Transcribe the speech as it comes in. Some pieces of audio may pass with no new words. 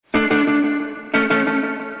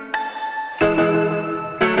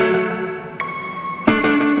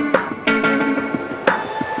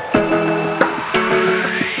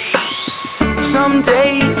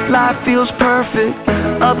feels perfect.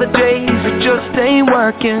 Other days it just ain't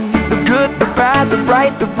working. The good, the bad, the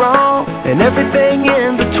right, the wrong, and everything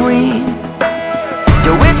in between.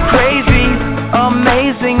 Yo, it's crazy,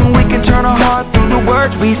 amazing. We can turn our heart through the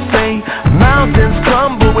words we say. Mountains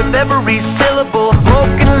crumble with every syllable. Hope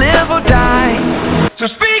can live or die. So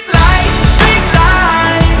speak light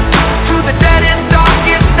to the deadest,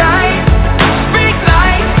 darkest night. Speak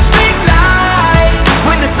light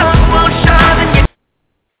when the sun won't shine and you...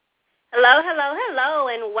 Hello,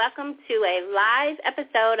 and welcome to a live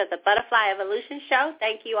episode of the Butterfly Evolution Show.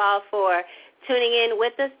 Thank you all for tuning in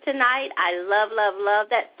with us tonight. I love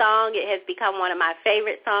that song. It has become one of my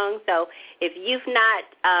favorite songs. So if you've not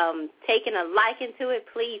taken a liking to it,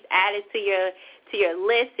 please add it to your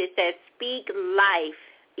list. It says "Speak Life,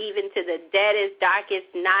 even to the deadest,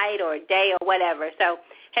 darkest night or day or whatever." So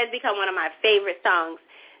has become one of my favorite songs.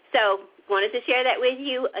 So wanted to share that with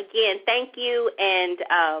you. Again, thank you, and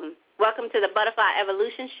welcome to the Butterfly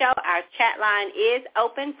Evolution Show. Our chat line is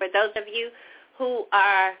open. For those of you who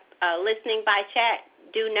are listening by chat,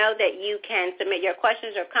 do know that you can submit your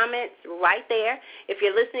questions or comments right there. If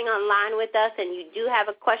you're listening online with us and you do have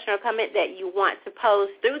a question or comment that you want to pose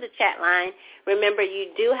through the chat line, remember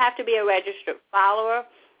you do have to be a registered follower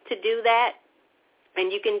to do that,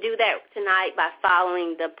 and you can do that tonight by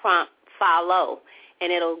following the prompt "follow,"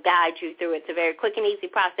 and it'll guide you through it. It's a very quick and easy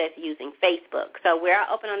process using Facebook. So we're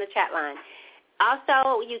open on the chat line.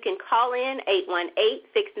 Also, you can call in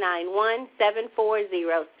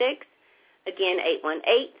 818-691-7406. Again,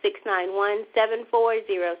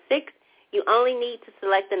 818-691-7406. You only need to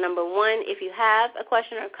select the number 1 if you have a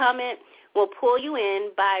question or comment. We'll pull you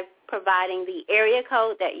in by providing the area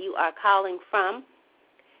code that you are calling from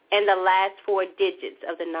and the last 4 digits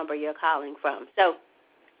of the number you're calling from. So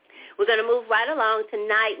we're going to move right along.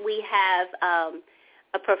 Tonight we have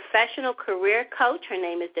a professional career coach. Her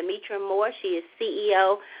name is Demetra Moore. She is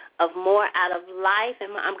CEO of More Out of Life,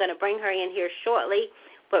 and I'm going to bring her in here shortly.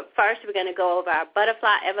 But first we're going to go over our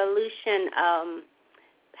Butterfly Evolution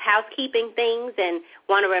housekeeping things, and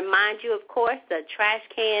want to remind you, of course, the trash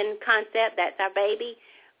can concept. That's our baby.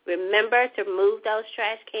 Remember to move those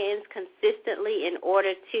trash cans consistently in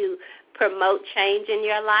order to promote change in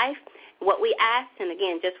your life. What we ask, and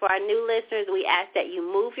again, just for our new listeners, we ask that you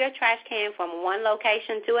move your trash can from one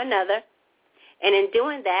location to another. And in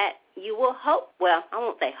doing that, you will I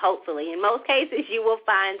won't say hopefully, in most cases you will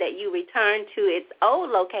find that you return to its old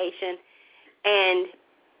location and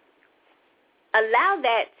allow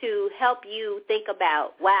that to help you think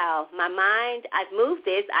about, wow, my mind, I've moved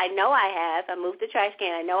this. I know I have. I moved the trash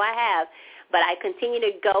can. I know I have. But I continue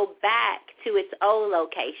to go back to its old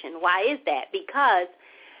location. Why is that? Because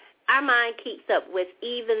our mind keeps up with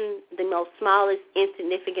even the most smallest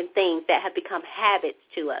insignificant things that have become habits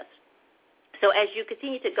to us. So as you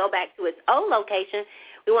continue to go back to its old location,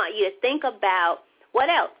 we want you to think about, what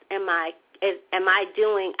else am I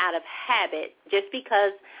doing out of habit just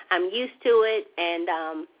because I'm used to it, and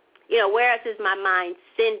where else is my mind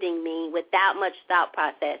sending me without much thought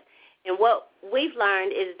process? And what we've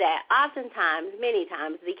learned is that oftentimes, many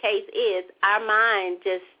times, the case is our mind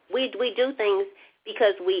we do things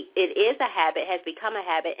because it is a habit, has become a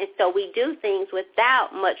habit, and so we do things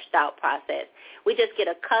without much thought process. We just get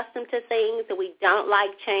accustomed to things, and we don't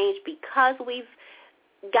like change because we've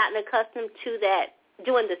gotten accustomed to that,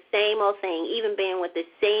 doing the same old thing, even being with the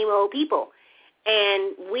same old people.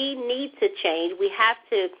 And we need to change. We have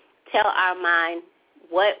to tell our mind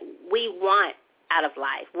what we want out of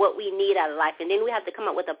life, what we need out of life, and then we have to come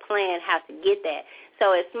up with a plan how to get that.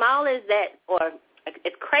 So as small as that, or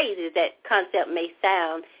as crazy as that concept may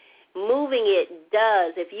sound, moving it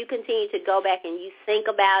does. If you continue to go back and you think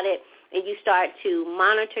about it and you start to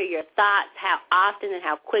monitor your thoughts, how often and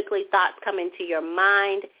how quickly thoughts come into your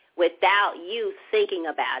mind without you thinking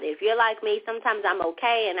about it. If you're like me, sometimes I'm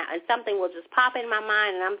okay and something will just pop in my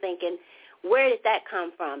mind and I'm thinking, where did that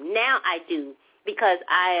come from? Now I do, because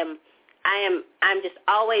I'm just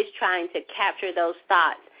always trying to capture those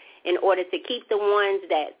thoughts in order to keep the ones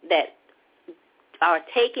that are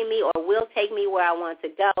taking me or will take me where I want to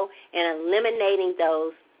go, and eliminating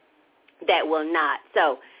those that will not.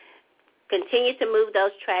 So continue to move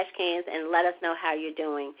those trash cans and let us know how you're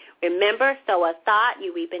doing. Remember, sow a thought,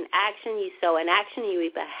 you reap an action. You sow an action, you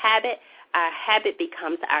reap a habit. Our habit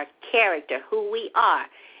becomes our character, who we are.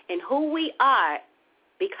 And who we are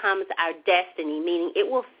becomes our destiny, meaning it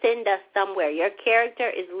will send us somewhere. Your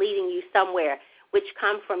character is leading you somewhere, which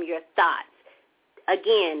comes from your thoughts.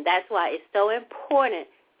 Again, that's why it's so important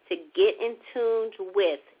to get in tune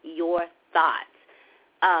with your thoughts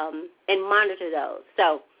and monitor those.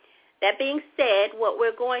 So that being said, what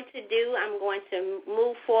we're going to do, I'm going to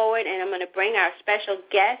move forward, and I'm going to bring our special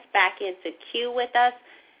guest back into queue with us.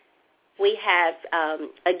 We have,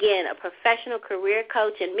 again, a professional career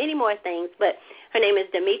coach and many more things, but her name is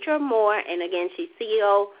Demetra Moore, and, again, she's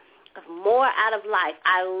CEO of More Out of Life.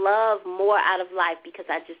 I love More Out of Life because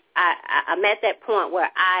I'm at that point where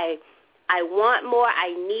I want more,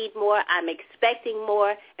 I need more, I'm expecting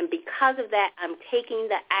more, and because of that, I'm taking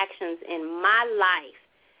the actions in my life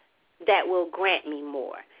that will grant me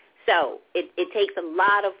more. So it takes a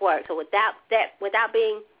lot of work. So without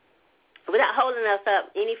holding us up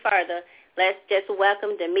any further, let's just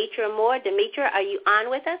welcome Demetra Moore. Demetra, are you on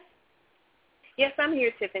with us? Yes, I'm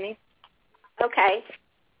here, Tiffany. Okay.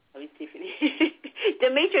 Oh, Tiffany.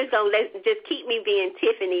 Demetra's going to just keep me being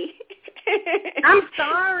Tiffany. I'm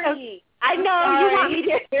sorry. I know you want me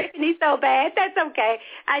to be Tiffany so bad. That's okay.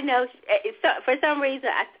 I know. So, for some reason,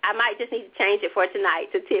 I might just need to change it for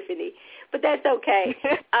tonight to Tiffany, but that's okay.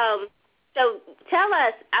 So tell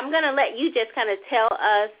us, I'm going to let you just kind of tell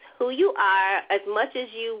us who you are as much as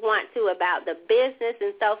you want to about the business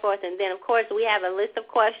and so forth. And then, of course, we have a list of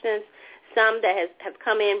questions, some that have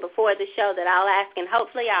come in before the show that I'll ask, and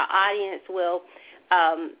hopefully our audience will,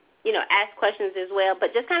 ask questions as well.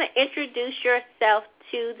 But just kind of introduce yourself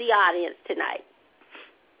to the audience tonight.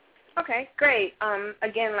 Okay, great.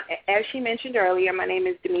 Again, as she mentioned earlier, my name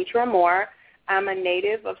is Demetra Moore. I'm a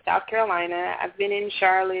native of South Carolina. I've been in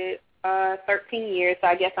Charlotte 13 years, so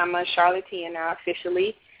I guess I'm a Charlottean now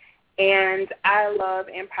officially. And I love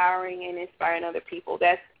empowering and inspiring other people.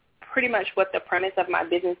 That's pretty much what the premise of my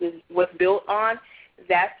business was built on.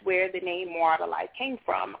 That's where the name More Out of Life came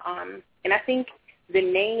from. And I think the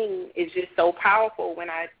name is just so powerful. When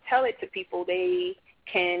I tell it to people, they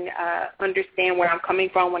can understand where I'm coming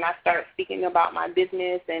from when I start speaking about my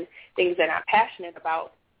business and things that I'm passionate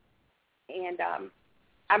about. And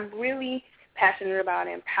I'm really passionate about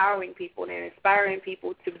empowering people and inspiring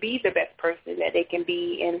people to be the best person that they can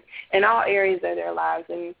be in all areas of their lives.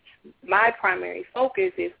 And my primary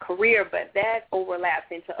focus is career, but that overlaps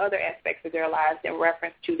into other aspects of their lives in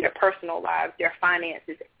reference to their personal lives, their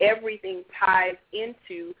finances. Everything ties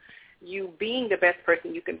into you being the best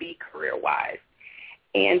person you can be career-wise.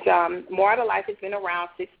 And More Out of Life has been around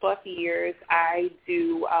 6+ years. I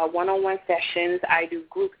do one-on-one sessions. I do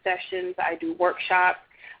group sessions. I do workshops.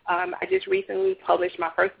 I just recently published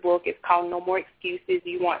my first book. It's called No More Excuses.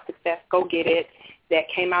 You Want Success, Go Get It. That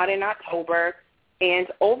came out in October. And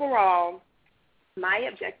overall, my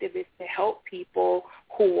objective is to help people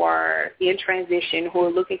who are in transition, who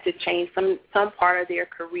are looking to change some part of their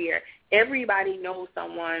career. Everybody knows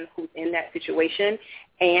someone who's in that situation,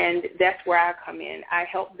 and that's where I come in. I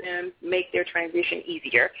help them make their transition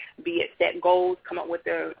easier, be it set goals, come up with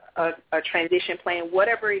a transition plan,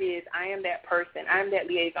 whatever it is. I am that person. I'm that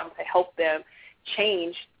liaison to help them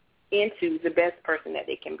change into the best person that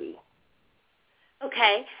they can be.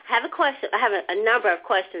 Okay. I have a question. I have a number of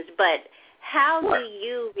questions, but how do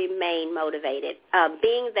you remain motivated?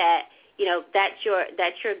 Being that, that's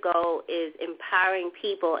your goal is empowering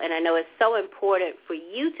people, and I know it's so important for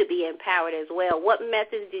you to be empowered as well. What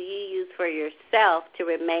methods do you use for yourself to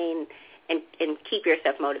remain and keep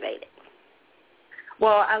yourself motivated?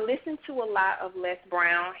 Well, I listen to a lot of Les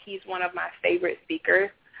Brown. He's one of my favorite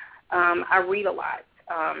speakers. I read a lot.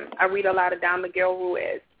 I read a lot of Don Miguel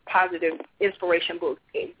Ruiz, positive inspiration books.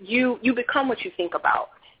 You become what you think about,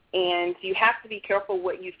 and you have to be careful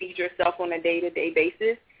what you feed yourself on a day-to-day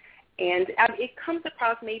basis. And it comes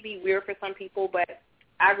across maybe weird for some people, but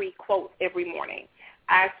I read quotes every morning.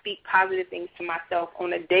 I speak positive things to myself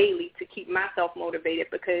on a daily to keep myself motivated,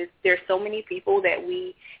 because there's so many people that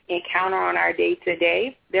we encounter on our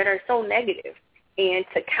day-to-day that are so negative. And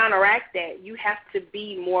to counteract that, you have to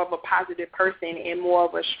be more of a positive person and more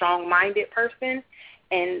of a strong-minded person.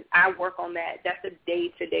 And I work on that. That's a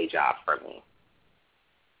day-to-day job for me.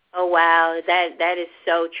 Oh, wow. That is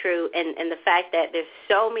so true. And the fact that there's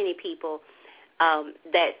so many people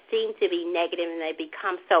that seem to be negative and they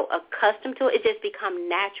become so accustomed to it, it just becomes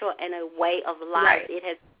natural and a way of life. Right. It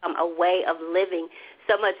has become a way of living,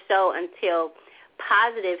 so much so until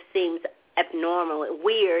positive seems abnormal,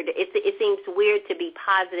 weird. It seems weird to be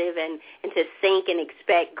positive and to think and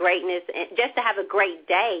expect greatness. And just to have a great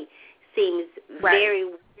day seems very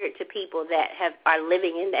weird to people that are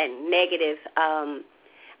living in that negative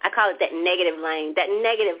I call it that negative lane, that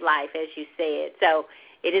negative life, as you said. So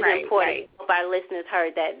it is important. I hope our listeners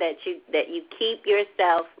heard that you keep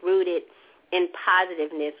yourself rooted in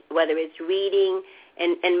positiveness, whether it's reading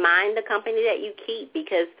and mind the company that you keep,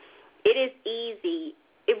 because it is easy.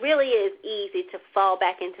 It really is easy to fall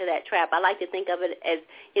back into that trap. I like to think of it as,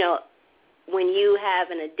 when you have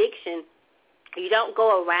an addiction, you don't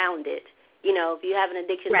go around it. You know, if you have an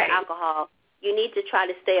addiction right. to alcohol, you need to try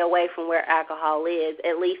to stay away from where alcohol is,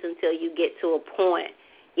 at least until you get to a point,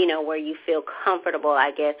 you know, where you feel comfortable,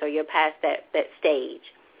 I guess, or you're past that stage.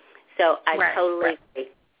 So I right. totally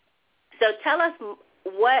agree. So tell us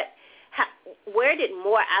where did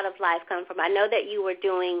More Out of Life come from? I know that you were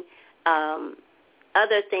doing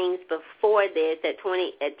other things before this. At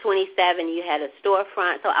 27, you had a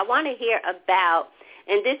storefront. So I want to hear about,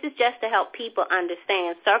 and this is just to help people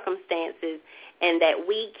understand circumstances and that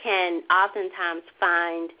we can oftentimes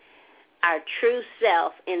find our true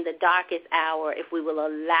self in the darkest hour if we will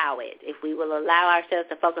allow it, if we will allow ourselves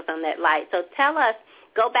to focus on that light. So tell us,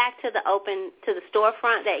 go back to the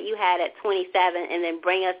storefront that you had at 27 and then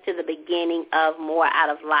bring us to the beginning of More Out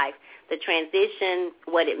of Life, the transition,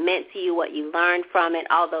 what it meant to you, what you learned from it,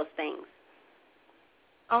 all those things.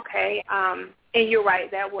 Okay. And you're right.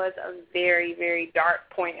 That was a very, very dark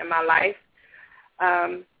point in my life.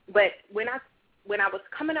 But when I was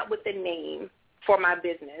coming up with the name for my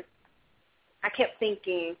business, I kept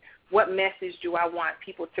thinking, what message do I want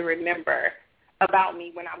people to remember about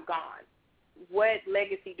me when I'm gone? What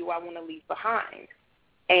legacy do I want to leave behind?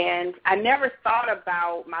 And I never thought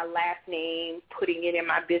about my last name, putting it in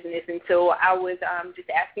my business until I was just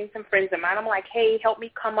asking some friends of mine. I'm like, hey, help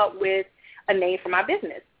me come up with a name for my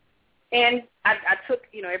business. And I took,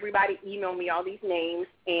 you know, everybody emailed me all these names,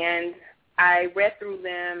 and I read through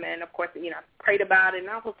them, and, of course, you know, I prayed about it, and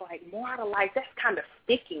I was like, More Out of Life, that's kind of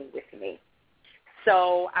sticking with me.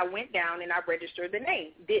 So I went down and I registered the name.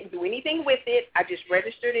 Didn't do anything with it. I just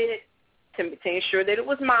registered it to ensure that it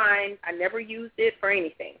was mine. I never used it for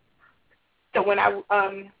anything. So when I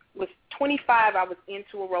was 25, I was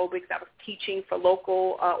into aerobics. I was teaching for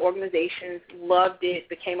local organizations, loved it,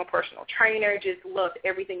 became a personal trainer, just loved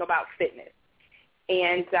everything about fitness.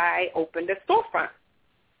 And I opened a storefront.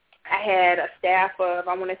 I had a staff of,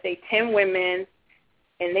 I want to say, 10 women,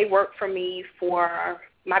 and they worked for me for,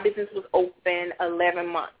 my business was open 11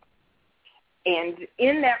 months. And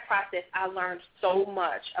in that process, I learned so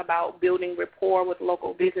much about building rapport with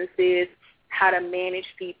local businesses, how to manage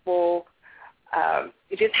people,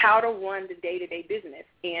 just how to run the day-to-day business.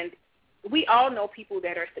 And we all know people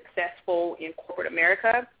that are successful in corporate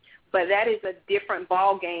America, but that is a different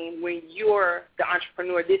ball game when you're the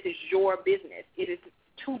entrepreneur. This is your business. It is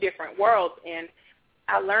two different worlds, and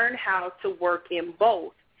I learned how to work in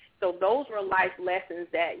both. So those were life lessons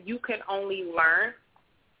that you can only learn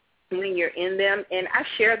when you're in them, and I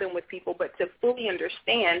share them with people, but to fully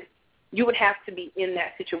understand, you would have to be in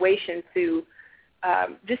that situation to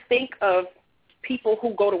just think of people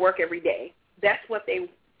who go to work every day. That's what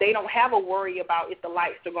they don't have a worry about if the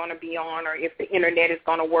lights are going to be on or if the internet is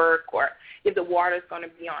going to work or if the water is going to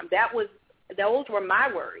be on. Those were my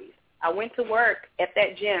worries. I went to work at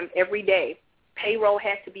that gym every day. Payroll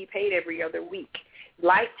had to be paid every other week.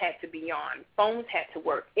 Lights had to be on. Phones had to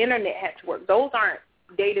work. Internet had to work. Those aren't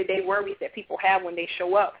day-to-day worries that people have when they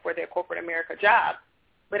show up for their corporate America job.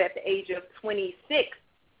 But at the age of 26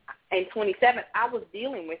 and 27, I was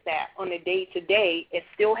dealing with that on a day-to-day and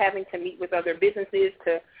still having to meet with other businesses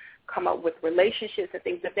to come up with relationships and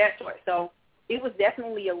things of that sort. So it was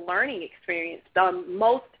definitely a learning experience. The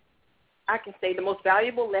most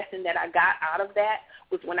valuable lesson that I got out of that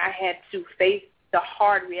was when I had to face the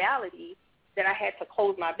hard reality that I had to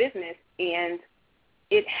close my business, and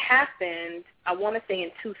it happened, I want to say,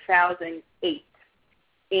 in 2008.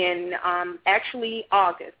 In actually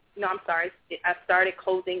August. No, I'm sorry. I started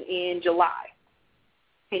closing in July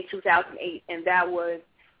in 2008, and that was,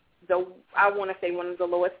 I want to say, one of the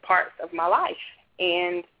lowest parts of my life.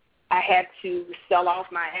 And I had to sell off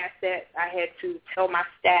my assets. I had to tell my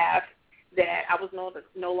staff that I was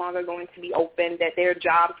no longer going to be open, that their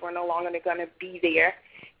jobs were no longer going to be there,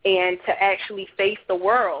 and to actually face the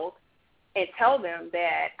world and tell them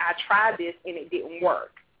that I tried this and it didn't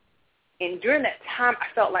work. And during that time, I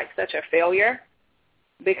felt like such a failure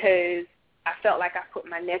because I felt like I put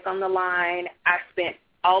my neck on the line. I spent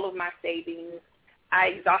all of my savings. I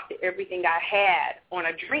exhausted everything I had on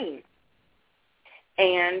a dream.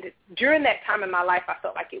 And during that time in my life, I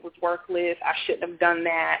felt like it was worthless. I shouldn't have done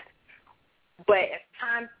that. But as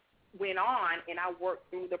time went on and I worked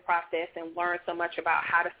through the process and learned so much about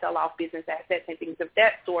how to sell off business assets and things of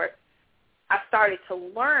that sort, I started to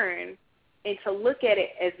learn and to look at it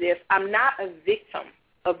as if I'm not a victim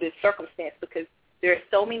of this circumstance, because there are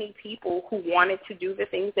so many people who wanted to do the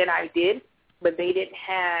things that I did, but they didn't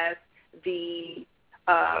have the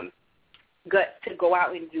guts to go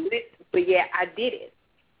out and do it, but yeah, I did it.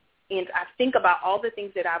 And I think about all the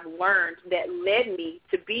things that I've learned that led me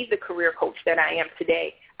to be the career coach that I am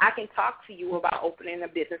today. I can talk to you about opening a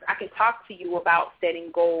business. I can talk to you about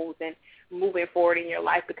setting goals and moving forward in your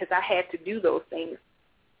life because I had to do those things.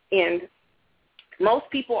 And most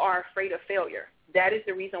people are afraid of failure. That is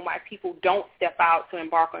the reason why people don't step out to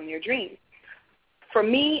embark on their dreams. For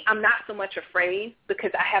me, I'm not so much afraid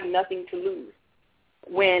because I have nothing to lose.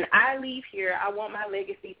 When I leave here, I want my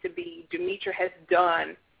legacy to be Demetra has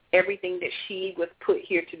done everything that she was put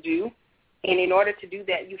here to do. And in order to do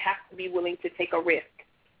that, you have to be willing to take a risk.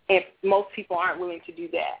 And most people aren't willing to do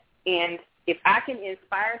that. And if I can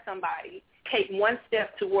inspire somebody, take one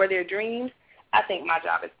step toward their dreams, I think my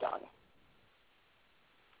job is done.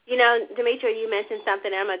 You know, Demetra, you mentioned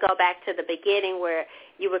something, and I'm going to go back to the beginning where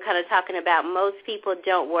you were kind of talking about most people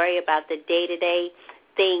don't worry about the day-to-day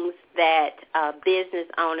things that business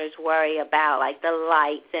owners worry about, like the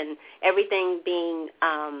lights and everything being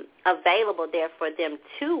available there for them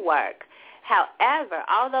to work. However,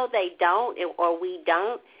 although they don't or we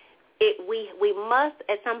don't, we must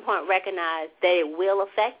at some point recognize that it will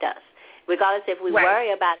affect us, regardless if we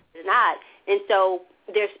worry about it or not. And so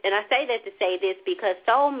and I say that to say this because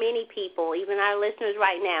so many people, even our listeners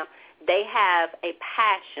right now, they have a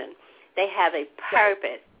passion, they have a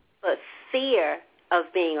purpose, but fear of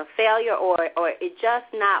being a failure or it just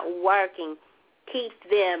not working keeps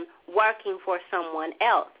them working for someone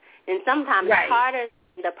else. And sometimes it's harder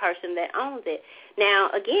than the person that owns it. Now,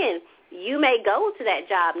 again, you may go to that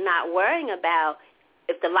job not worrying about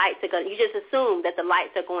if the lights are going to, you just assume that the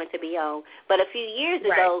lights are going to be on. But a few years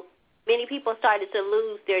ago, many people started to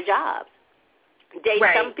lose their jobs.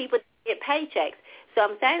 Some people get paychecks. So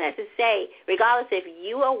I'm saying that to say, regardless if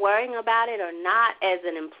you are worrying about it or not as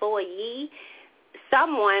an employee,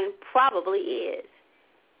 someone probably is.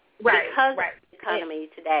 Because of the economy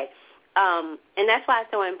today. And that's why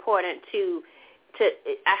it's so important to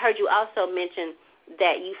I heard you also mention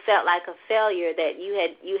that you felt like a failure, that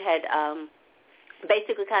you had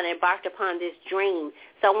basically kind of embarked upon this dream.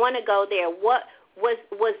 So I want to go there. What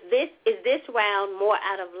is this round more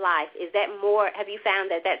out of life? Is that more, have you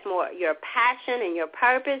found that that's more your passion and your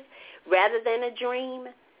purpose rather than a dream?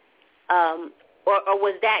 Or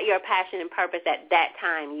was that your passion and purpose at that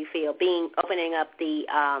time, you feel, opening up the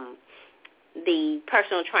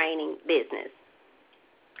personal training business?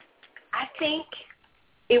 I think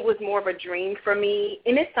it was more of a dream for me,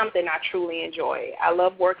 and it's something I truly enjoy. I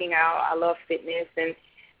love working out. I love fitness and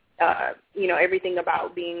everything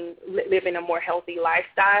about living a more healthy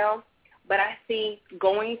lifestyle. But I think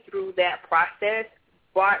going through that process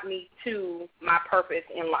brought me to my purpose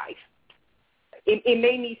in life. It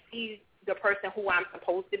made me see the person who I'm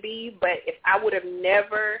supposed to be, but if I would have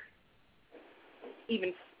never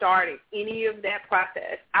even started any of that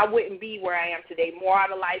process, I wouldn't be where I am today. More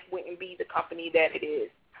Out of Life wouldn't be the company that it is.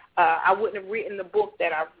 I wouldn't have written the book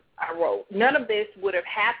that I wrote. None of this would have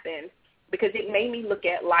happened because it made me look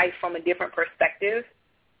at life from a different perspective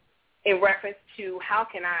in reference to how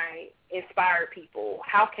can I inspire people?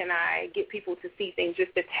 How can I get people to see things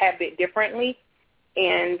just a tad bit differently?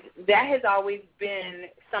 And that has always been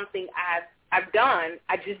something I've done.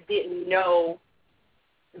 I just didn't know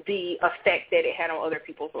the effect that it had on other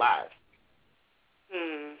people's lives.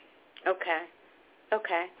 Okay.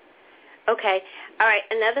 All right.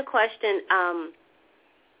 Another question.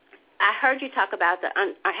 I heard you talk about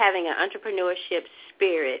having an entrepreneurship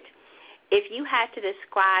spirit. If you had to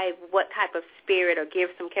describe what type of spirit or give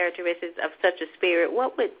some characteristics of such a spirit,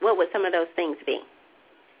 what would some of those things be?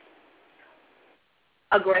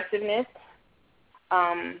 Aggressiveness,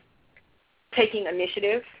 taking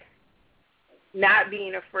initiative, not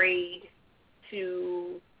being afraid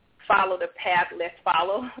to follow the path less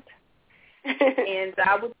followed, and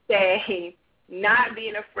I would say not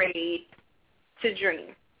being afraid to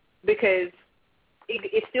dream, because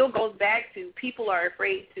it still goes back to people are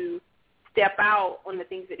afraid to step out on the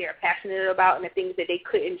things that they're passionate about and the things that they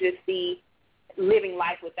couldn't just see living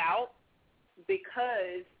life without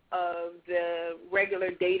because of the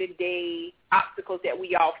regular day-to-day obstacles that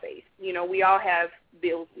we all face. We all have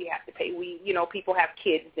bills we have to pay. People have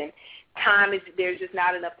kids, and there's just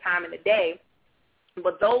not enough time in the day.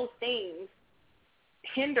 But those things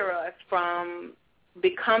hinder us from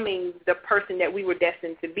becoming the person that we were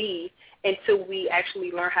destined to be until we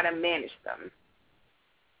actually learn how to manage them.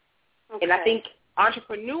 Okay. And I think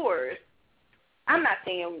entrepreneurs, I'm not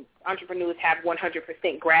saying entrepreneurs have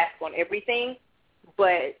 100% grasp on everything,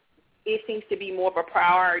 but it seems to be more of a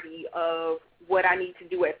priority of what I need to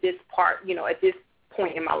do at this at this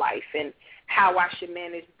point in my life, and how I should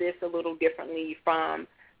manage this a little differently from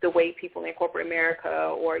the way people in corporate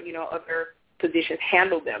America or, other positions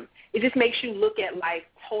handle them. It just makes you look at life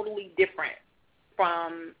totally different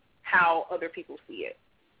from how other people see it.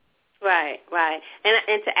 Right.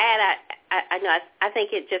 And to add, I know I think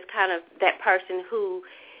it's just kind of that person who,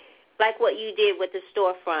 like what you did with the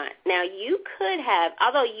storefront. Now you could have,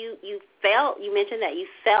 although you mentioned that you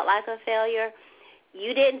felt like a failure,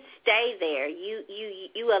 you didn't stay there.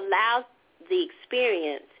 You allowed the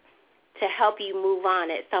experience to help you move on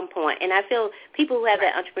at some point. And I feel people who have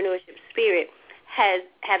that entrepreneurship spirit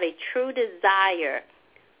have a true desire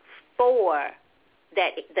for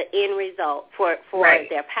the end result, for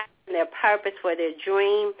their passion, their purpose, for their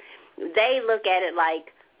dream. They look at it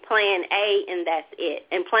like plan A, and that's it.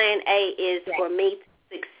 And plan A is for me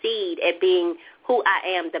to succeed at being who I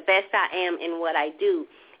am, the best I am in what I do.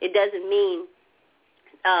 It doesn't mean,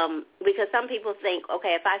 because some people think,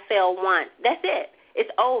 okay, if I fail once, that's it.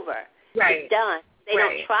 It's over. It's done. They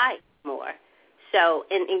don't try anymore. So,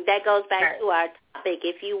 and that goes back to our topic.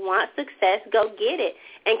 If you want success, go get it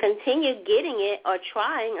and continue getting it or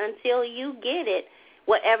trying until you get it,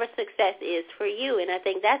 whatever success is for you. And I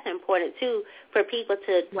think that's important, too, for people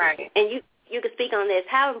to and you can speak on this.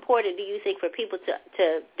 How important do you think for people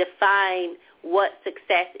to define what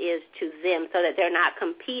success is to them so that they're not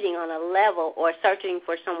competing on a level or searching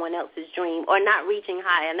for someone else's dream or not reaching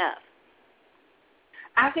high enough?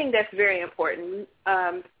 I think that's very important.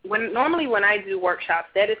 Normally when I do workshops,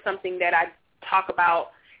 that is something that I talk about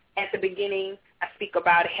at the beginning. I speak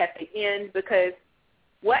about it at the end, because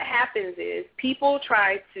what happens is people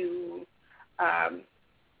try to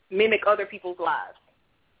mimic other people's lives.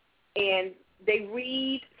 And they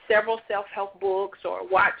read several self-help books or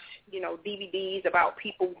watch, DVDs about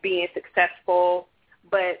people being successful.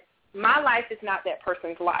 But my life is not that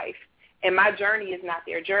person's life, and my journey is not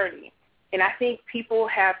their journey. And I think people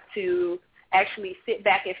have to actually sit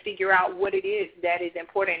back and figure out what it is that is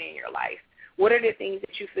important in your life. What are the things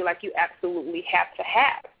that you feel like you absolutely have to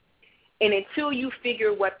have? And until you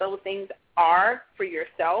figure what those things are for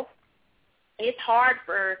yourself, it's hard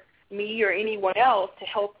for me or anyone else to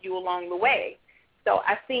help you along the way. So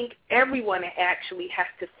I think everyone actually has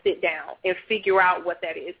to sit down and figure out what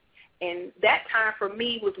that is. And that time for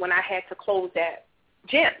me was when I had to close that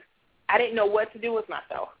gym. I didn't know what to do with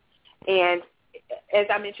myself. And as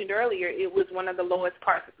I mentioned earlier, it was one of the lowest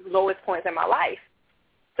points in my life.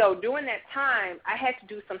 So during that time, I had to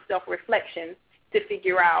do some self-reflection to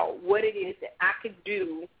figure out what it is that I could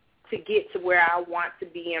do to get to where I want to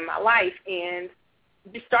be in my life. And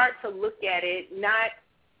you start to look at it not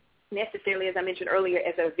necessarily, as I mentioned earlier,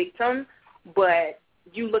 as a victim, but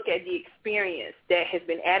you look at the experience that has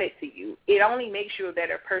been added to you. It only makes you a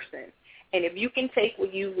better person. And if you can take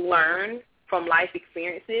what you've learned from life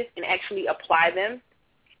experiences and actually apply them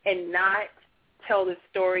and not tell the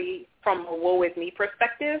story from a woe is me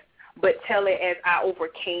perspective, but tell it as I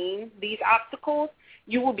overcame these obstacles,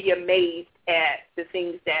 you will be amazed at the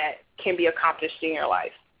things that can be accomplished in your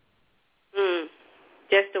life.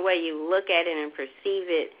 Just the way you look at it and perceive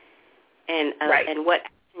it, and what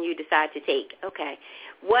action you decide to take. Okay.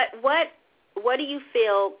 What do you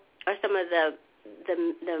feel are some of the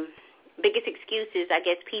biggest excuses, I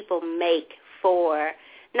guess, people make for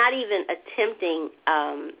not even attempting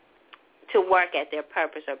to work at their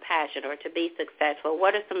purpose or passion or to be successful?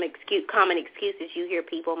 What are some common excuses you hear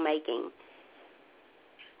people making?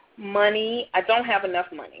 Money. I don't have enough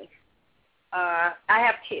money. I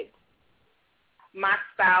have kids. My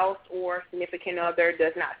spouse or significant other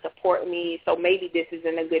does not support me, so maybe this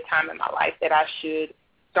isn't a good time in my life that I should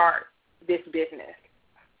start this business.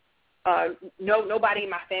 Nobody in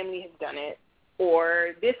my family has done it, or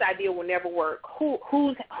this idea will never work.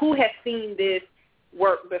 Who has seen this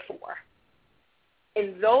work before?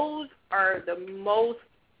 And those are the most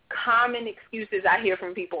common excuses I hear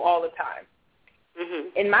from people all the time.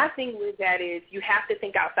 Mm-hmm. And my thing with that is you have to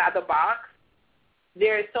think outside the box.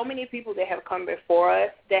 There are so many people that have come before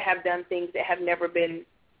us that have done things that have never been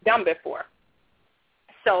done before.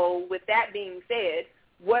 So with that being said,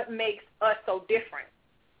 what makes us so different?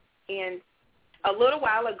 And a little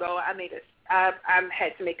while ago, I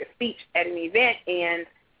had to make a speech at an event, and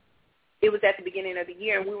it was at the beginning of the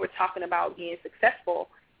year, and we were talking about being successful.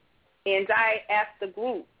 And I asked the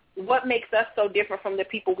group, what makes us so different from the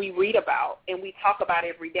people we read about and we talk about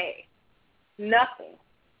every day? Nothing.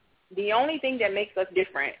 The only thing that makes us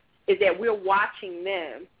different is that we're watching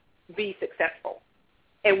them be successful.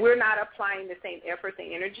 And we're not applying the same efforts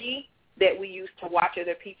and energy that we used to watch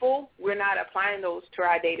other people. We're not applying those to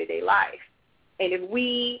our day-to-day life. And if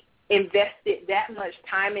we invested that much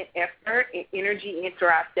time and effort and energy into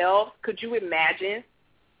ourselves, could you imagine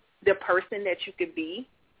the person that you could be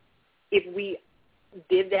if we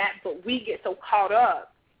did that? But we get so caught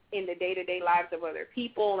up in the day-to-day lives of other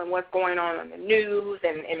people and what's going on the news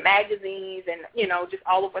and magazines and, just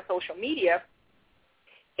all over social media.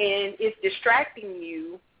 And it's distracting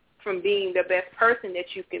you from being the best person that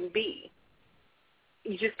you can be.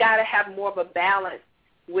 You just got to have more of a balance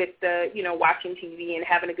with the, watching TV and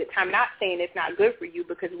having a good time. Not saying it's not good for you,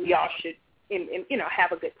 because we all should,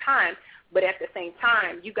 have a good time. But at the same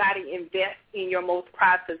time, you got to invest in your most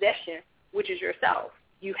prized possession, which is yourself.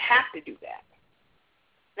 You have to do that.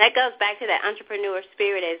 That goes back to that entrepreneur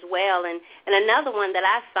spirit as well. And another one that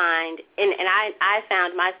I find, and I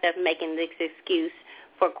found myself making this excuse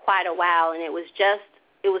for quite a while, and it was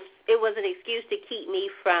an excuse to keep me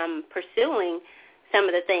from pursuing some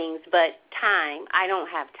of the things, but time. I don't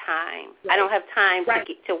have time. Right. I don't have time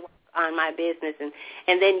to work on my business.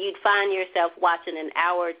 And then you'd find yourself watching an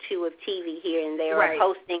hour or two of TV here and there, or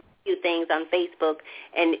posting a few things on Facebook,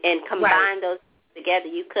 and combine those together.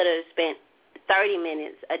 You could have spent 30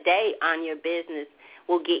 minutes a day on your business.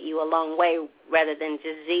 Will get you a long way rather than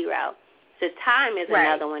just zero. So time is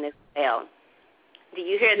another one as well. Do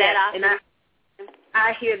you hear that often? And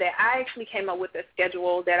I hear that. I actually came up with a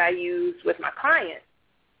schedule that I use with my clients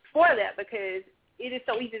for that, because it is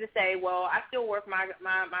so easy to say, well, I still work my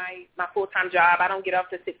full-time job. I don't get up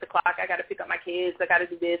to 6 o'clock. I got to pick up my kids. I got to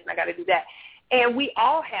do this and I got to do that. And we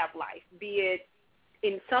all have life, be it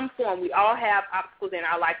in some form. We all have obstacles in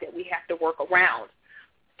our life that we have to work around.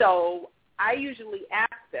 So I usually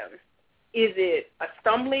ask them, is it a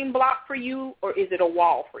stumbling block for you, or is it a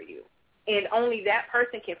wall for you? And only that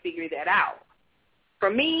person can figure that out. For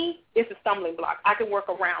me, it's a stumbling block. I can work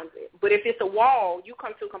around it. But if it's a wall, you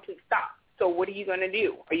come to a complete stop. So what are you going to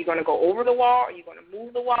do? Are you going to go over the wall? Are you going to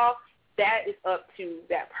move the wall? That is up to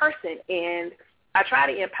that person. And I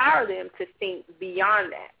try to empower them to think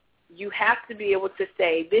beyond that. You have to be able to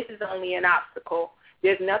say, this is only an obstacle.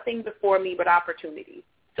 There's nothing before me but opportunity.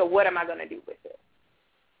 So what am I going to do with it?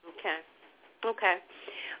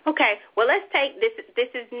 Okay. Well, let's take this. This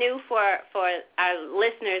is new for our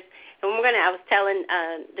listeners, and I was telling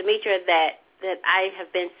Demetra that I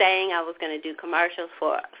have been saying I was going to do commercials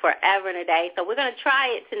for forever and a day. So we're going to try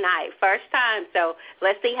it tonight, first time. So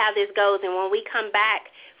let's see how this goes. And when we come back,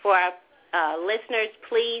 for our listeners,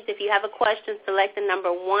 please, if you have a question, select the number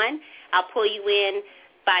 1. I'll pull you in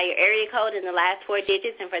by your area code in the last 4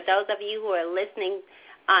 digits. And for those of you who are listening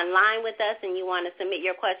online with us and you want to submit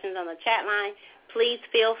your questions on the chat line, please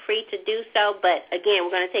feel free to do so. But, again,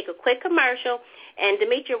 we're going to take a quick commercial. And,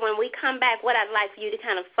 Demetra, when we come back, what I'd like for you to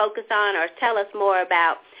kind of focus on or tell us more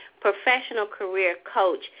about professional career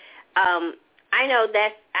coach. I know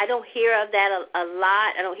that I don't hear of that a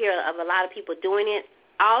lot. I don't hear of a lot of people doing it,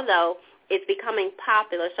 although it's becoming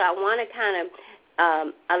popular. So I want to kind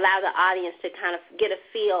of allow the audience to kind of get a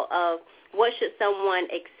feel of what should someone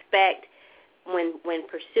expect when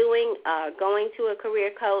pursuing, going to a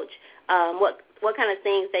career coach, what kind of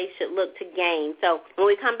things they should look to gain. So when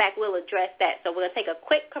we come back, we'll address that. So we're going to take a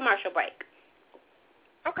quick commercial break.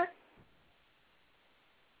 Okay.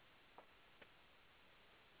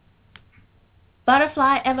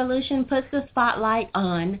 Butterfly Evolution puts the spotlight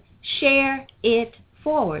on Share It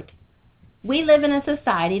Forward. We live in a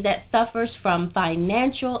society that suffers from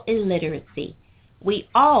financial illiteracy. We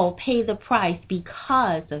all pay the price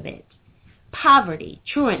because of it. Poverty,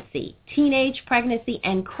 truancy, teenage pregnancy,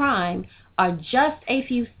 and crime are just a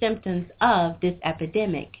few symptoms of this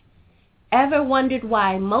epidemic. Ever wondered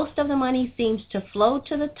why most of the money seems to flow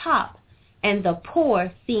to the top and the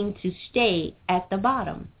poor seem to stay at the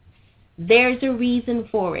bottom? There's a reason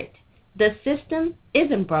for it. The system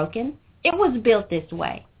isn't broken. It was built this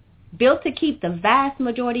way. Built to keep the vast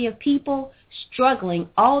majority of people struggling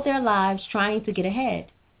all their lives trying to get ahead.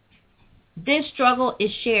 This struggle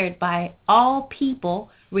is shared by all people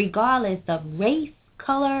regardless of race,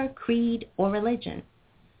 color, creed, or religion.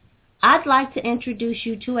 I'd like to introduce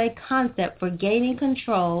you to a concept for gaining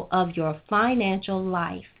control of your financial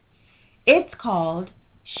life. It's called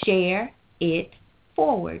Share It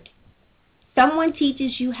Forward. Someone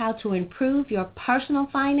teaches you how to improve your personal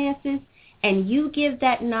finances, and you give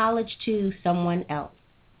that knowledge to someone else.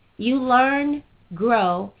 You learn,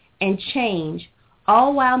 grow, and change,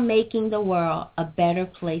 all while making the world a better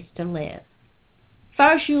place to live.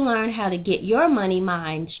 First, you learn how to get your money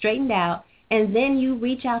mind straightened out, and then you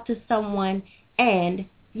reach out to someone and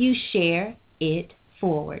you share it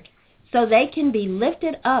forward so they can be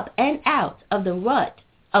lifted up and out of the rut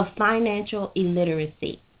of financial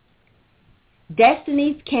illiteracy.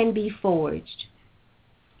 Destinies can be forged.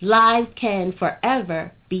 Lives can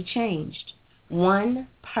forever be changed, one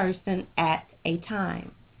person at a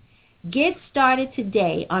time. Get started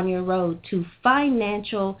today on your road to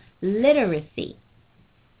financial literacy.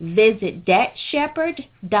 Visit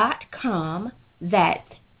debtshepherd.com.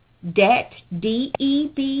 That's debt,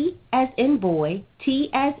 D-E-B as in boy, T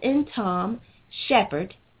as in Tom,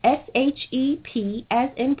 Shepherd, S-H-E-P as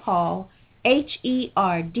in Paul, H-E-R-D.com.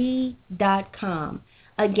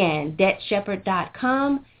 Again,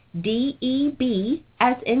 debtshepherd.com, D-E-B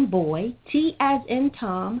as in boy, T as in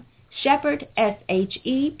Tom, Shepherd,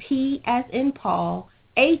 S-H-E-P as in Paul,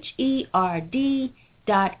 H-E-R-D.com.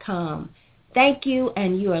 Thank you,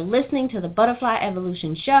 and you are listening to the Butterfly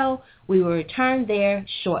Evolution Show. We will return there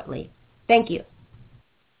shortly. Thank you.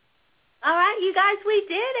 All right, you guys, we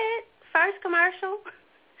did it. First commercial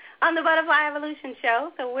on the Butterfly Evolution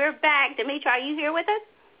Show. So we're back. Demetra, are you here with us?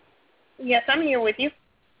 Yes, I'm here with you.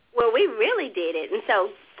 Well, we really did it, and so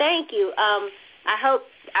thank you. I hope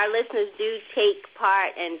our listeners do take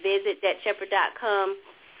part and visit debtshepherd.com.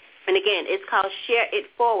 And again, it's called Share It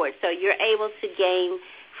Forward, so you're able to gain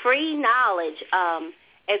free knowledge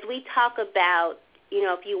as we talk about,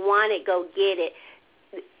 if you want it, go get it.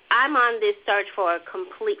 I'm on this search for from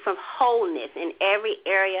wholeness in every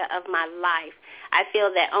area of my life. I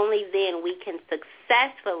feel that only then we can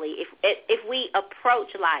successfully, if we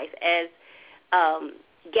approach life as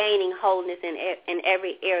gaining wholeness in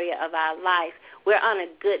every area of our life, we're on a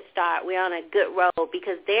good start. We're on a good road,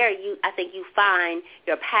 because there I think you find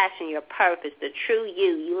your passion, your purpose, the true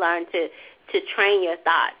you. You learn to train your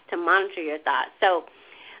thoughts, to monitor your thoughts. So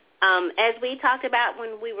as we talked about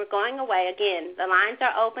when we were going away, again, the lines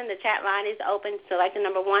are open. The chat line is open. Select the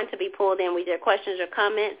number 1 to be pulled in with your questions or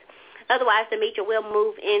comments. Otherwise, Demetra will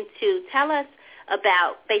move into tell us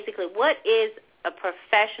about basically what is a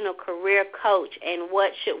professional career coach and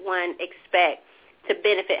what should one expect to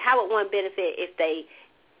benefit. How would one benefit if they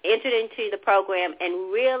entered into the program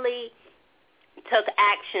and really took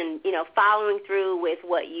action, following through with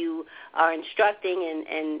what you are instructing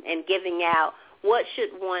and giving out? What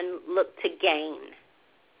should one look to gain?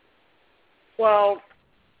 Well,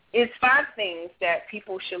 it's 5 things that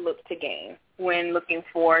people should look to gain when looking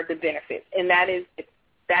for the benefits, and that is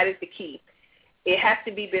the key. It has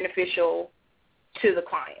to be beneficial to the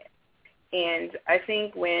client. And I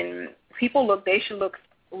think when people look, they should look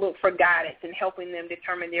for guidance in helping them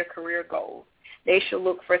determine their career goals. They should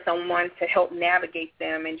look for someone to help navigate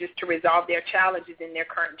them and just to resolve their challenges in their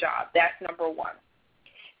current job. That's number 1.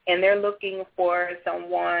 And they're looking for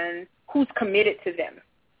someone who's committed to them.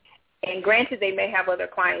 And granted, they may have other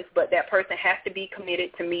clients, but that person has to be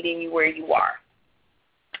committed to meeting you where you are.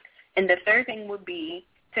 And the third thing would be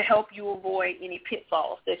to help you avoid any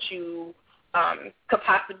pitfalls that you could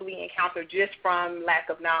possibly encounter just from lack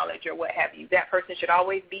of knowledge or what have you. That person should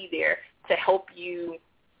always be there to help you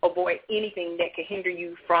avoid anything that could hinder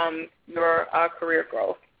you from your career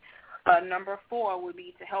growth. Number 4 would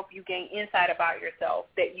be to help you gain insight about yourself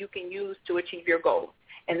that you can use to achieve your goals.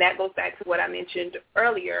 And that goes back to what I mentioned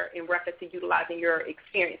earlier in reference to utilizing your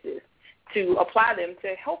experiences to apply them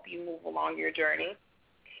to help you move along your journey.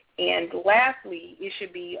 And lastly, it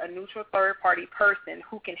should be a neutral third-party person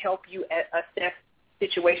who can help you assess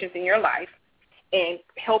situations in your life and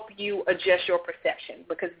help you adjust your perception,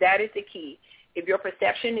 because that is the key. If your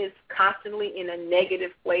perception is constantly in a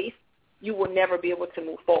negative place, you will never be able to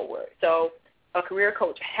move forward. So a career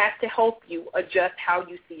coach has to help you adjust how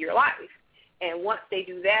you see your life. And once they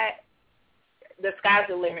do that, the sky's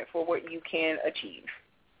the limit for what you can achieve.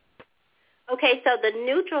 Okay, so the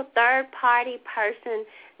neutral third-party person,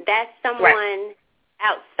 that's someone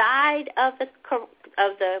outside of the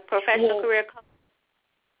professional career coach?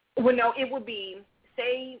 Well, no, it would be,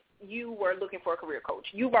 say you were looking for a career coach.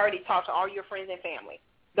 You've already talked to all your friends and family.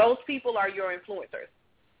 Those people are your influencers.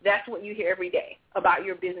 That's what you hear every day about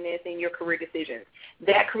your business and your career decisions.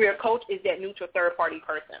 That career coach is that neutral third-party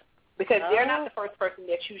person, because they're not the first person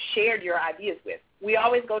that you shared your ideas with. We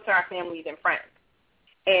always go to our families and friends.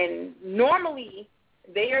 And normally,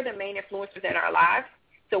 they are the main influencers in our lives,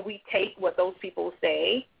 so we take what those people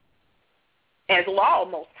say as law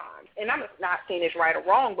most times. And I'm not saying it's right or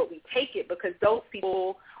wrong, but we take it because those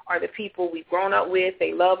people are the people we've grown up with.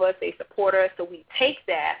 They love us. They support us. So we take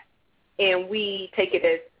that and we take it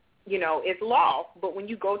as, it's law. But when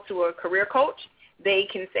you go to a career coach, they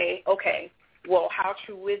can say, okay, well, how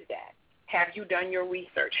true is that? Have you done your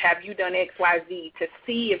research? Have you done X, Y, Z to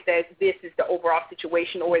see if this is the overall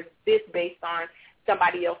situation, or is this based on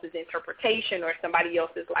somebody else's interpretation or somebody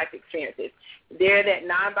else's life experiences? They're that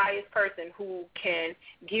non-biased person who can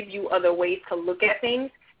give you other ways to look at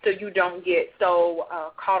things so you don't get so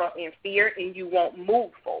caught up in fear and you won't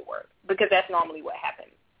move forward, because that's normally what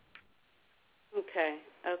happens. Okay.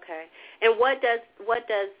 And what does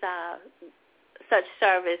such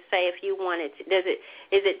service, say if you wanted to, is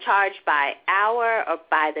it charged by hour or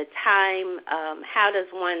by the time? How does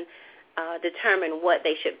one determine what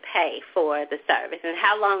they should pay for the service, and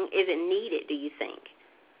how long is it needed, do you think?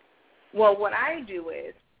 Well, what I do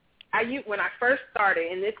is, when I first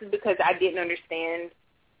started, and this is because I didn't understand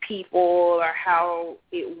people or how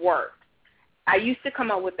it worked, I used to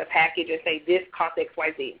come up with a package and say, this costs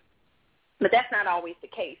XYZ. But that's not always the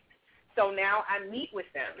case. So now I meet with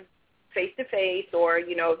them face-to-face, or,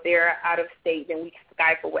 if they're out of state, then we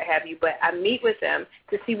Skype or what have you. But I meet with them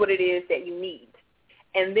to see what it is that you need.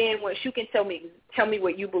 And then once you can tell me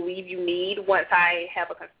what you believe you need, once I have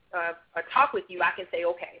a talk with you, I can say,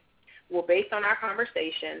 okay, well, based on our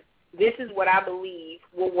conversation, this is what I believe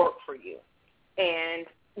will work for you. And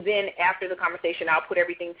then after the conversation, I'll put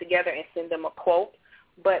everything together and send them a quote.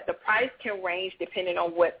 But the price can range depending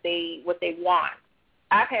on what they want.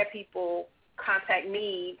 I've had people contact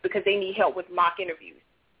me because they need help with mock interviews.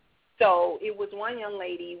 So it was one young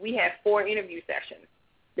lady, we had 4 interview sessions.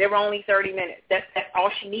 They were only 30 minutes. That's all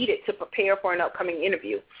she needed to prepare for an upcoming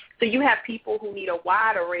interview. So you have people who need a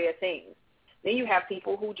wide array of things. Then you have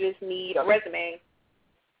people who just need a resume,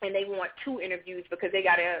 and they want 2 interviews because they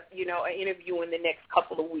got an interview in the next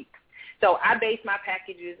couple of weeks. So I base my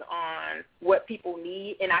packages on what people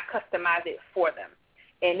need, and I customize it for them.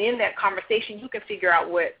 And in that conversation, you can figure out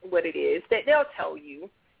what it is that they'll tell you,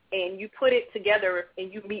 and you put it together,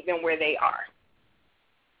 and you meet them where they are.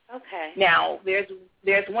 Okay. Now,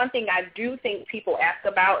 there's one thing I do think people ask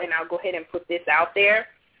about, and I'll go ahead and put this out there.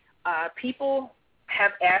 People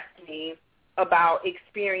have asked me about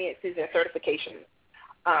experiences and certifications.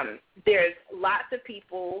 There's lots of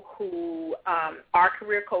people who are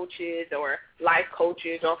career coaches or life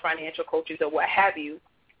coaches or financial coaches or what have you.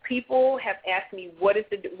 People have asked me, what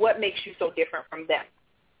makes you so different from them?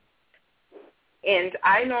 And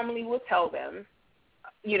I normally will tell them,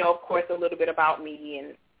 of course, a little bit about me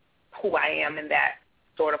and who I am and that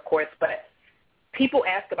sort of course. But people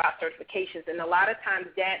ask about certifications, and a lot of times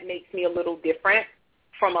that makes me a little different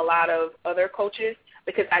from a lot of other coaches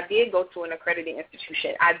because I did go to an accredited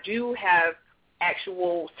institution. I do have I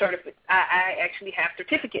actually have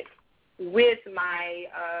certificates with my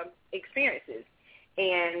experiences.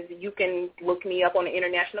 And you can look me up on the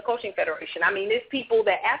International Coaching Federation. I mean, there's people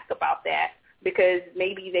that ask about that because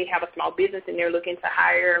maybe they have a small business and they're looking to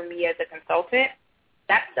hire me as a consultant.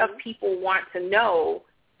 That stuff people want to know.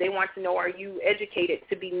 They want to know, are you educated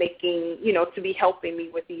to be making, to be helping me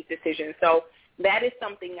with these decisions? So that is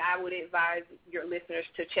something I would advise your listeners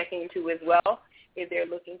to check into as well if they're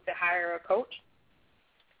looking to hire a coach.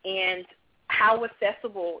 And how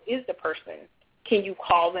accessible is the person? Can you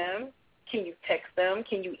call them? Can you text them?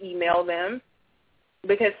 Can you email them?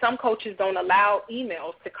 Because some coaches don't allow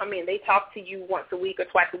emails to come in. They talk to you once a week or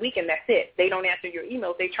twice a week, and that's it. They don't answer your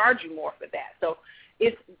emails. They charge you more for that. So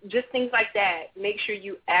it's just things like that. Make sure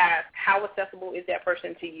you ask, how accessible is that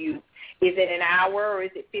person to you? Is it an hour or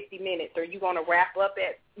is it 50 minutes? Are you going to wrap up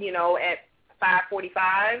at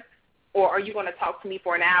 5:45? Or are you going to talk to me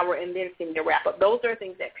for an hour and then send me a wrap up? Those are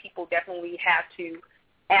things that people definitely have to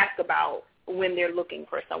ask about when they're looking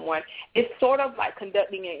for someone. It's sort of like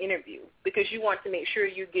conducting an interview because you want to make sure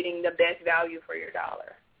you're getting the best value for your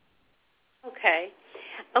dollar. Okay.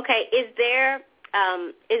 Is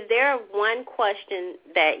there one question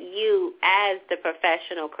that you, as the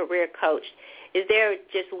professional career coach, is there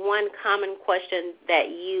just one common question that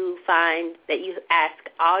you find that you ask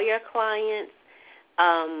all your clients?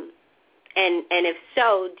 And if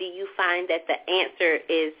so, do you find that the answer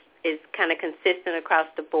is kind of consistent across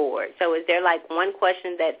the board? So is there like one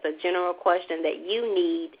question that's a general question that you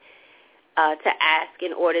need to ask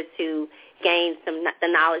in order to gain the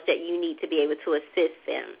knowledge that you need to be able to assist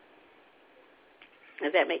them?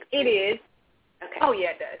 Does that make sense? It is. Okay. Oh,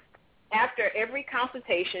 yeah, it does. After every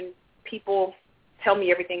consultation, people tell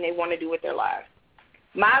me everything they want to do with their lives.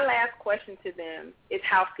 My last question to them is,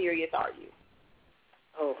 how serious are you?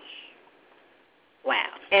 Oh, wow.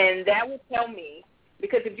 And that will tell me,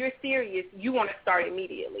 because if you're serious, you want to start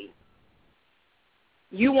immediately.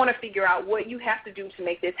 You want to figure out what you have to do to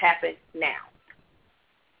make this happen now.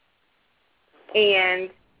 And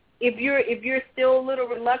if you're still a little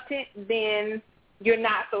reluctant, then you're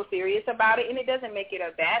not so serious about it, and it doesn't make it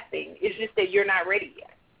a bad thing. It's just that you're not ready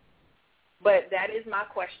yet. But that is my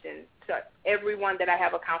question to everyone that I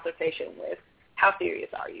have a consultation with. How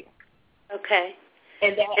serious are you? Okay.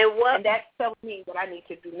 And that tells me what I need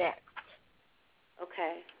to do next.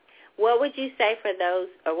 Okay. What would you say for those,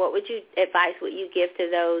 or what advice would you give to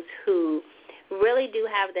those who really do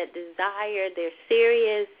have that desire, they're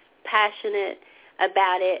serious, passionate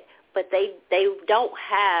about it, but they don't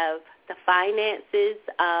have the finances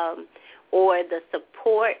or the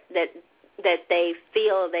support that they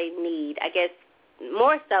feel they need. I guess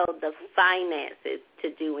more so the finances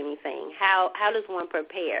to do anything. How does one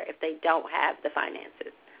prepare if they don't have the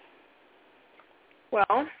finances?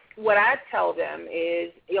 Well, what I tell them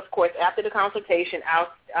is, of course, after the consultation,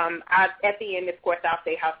 at the end, of course, I'll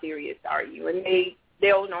say, how serious are you? And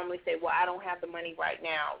they'll normally say, well, I don't have the money right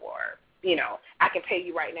now, or, I can pay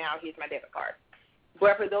you right now. Here's my debit card.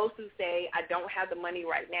 But for those who say, I don't have the money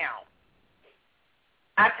right now,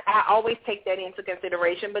 I always take that into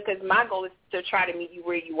consideration because my goal is to try to meet you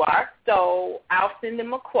where you are. So I'll send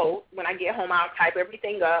them a quote. When I get home, I'll type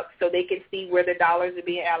everything up so they can see where the dollars are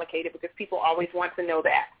being allocated because people always want to know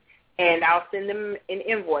that. And I'll send them an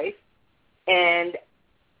invoice, and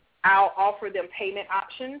I'll offer them payment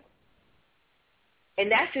options.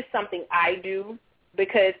 And that's just something I do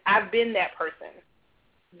because I've been that person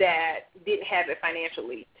that didn't have it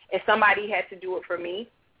financially, and somebody had to do it for me.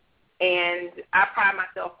 And I pride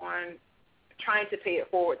myself on trying to pay it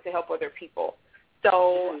forward to help other people.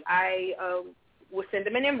 So I will send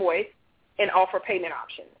them an invoice and offer payment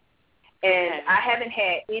options. And I haven't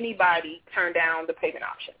had anybody turn down the payment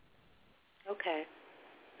option. Okay.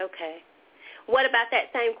 What about that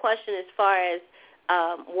same question as far as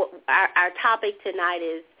our topic tonight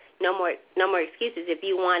is no more excuses. If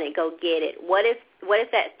you want it, go get it. What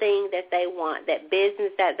if that thing that they want, that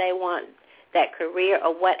business that they want, that career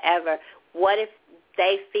or whatever, what if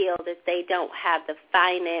they feel that they don't have the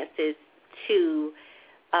finances to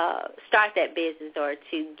start that business or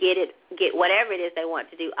to get whatever it is they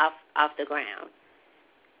want to do off the ground?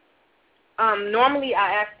 Normally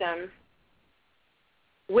I ask them,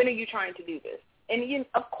 when are you trying to do this? And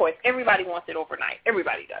of course, everybody wants it overnight.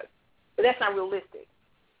 Everybody does. But that's not realistic.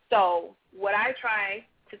 So what I try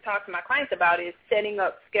to talk to my clients about is setting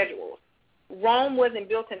up schedules. Rome wasn't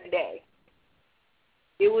built in a day.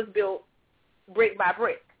 It was built brick by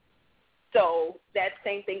brick. So that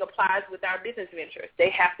same thing applies with our business ventures.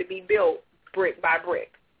 They have to be built brick by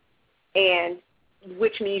brick, and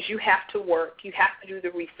which means you have to work. You have to do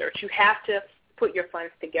the research. You have to put your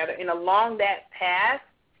funds together. And along that path,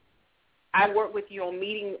 I work with you on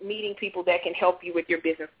meeting people that can help you with your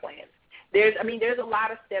business plans. There's a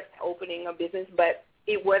lot of steps to opening a business, but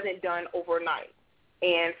it wasn't done overnight.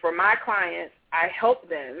 And for my clients, I help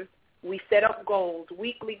them. We set up goals,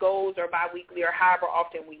 weekly goals or biweekly or however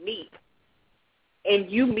often we meet. And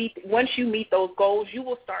once you meet those goals, you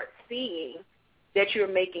will start seeing that you're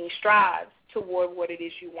making strides toward what it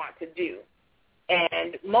is you want to do.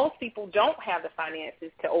 And most people don't have the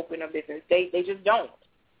finances to open a business. They just don't.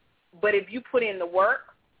 But if you put in the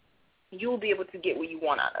work, you'll be able to get what you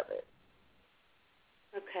want out of it.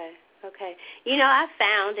 Okay. I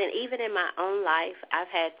found, and even in my own life, I've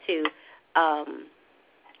had to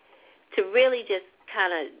really just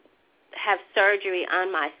kind of have surgery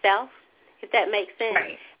on myself, if that makes sense.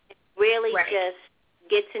 Right. Really just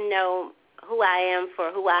get to know who I am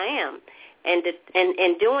for who I am. And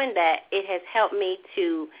doing that, it has helped me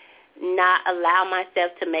to not allow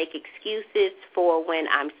myself to make excuses for when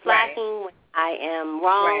I'm slacking, when I am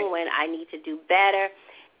wrong, when I need to do better.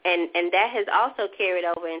 And that has also carried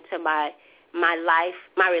over into my life,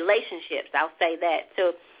 my relationships, I'll say that.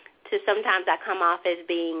 So sometimes I come off as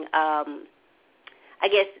being, I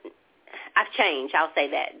guess, I've changed, I'll say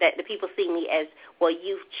that the people see me as, well,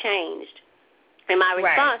 you've changed. And my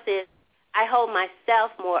response is, I hold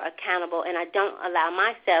myself more accountable, and I don't allow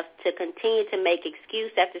myself to continue to make excuse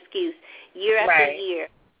after excuse, year after year,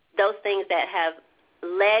 those things that have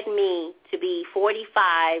led me to be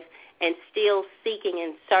 45 and still seeking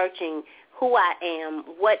and searching who I am,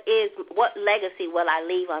 what legacy will I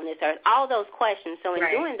leave on this earth, all those questions. So in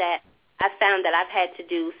doing that, I found that I've had to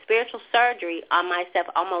do spiritual surgery on myself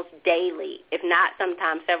almost daily, if not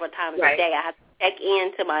sometimes several times a day. I have to check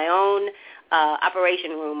into my own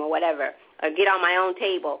operation room or whatever, or get on my own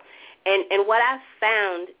table. And what I've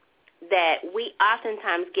found that we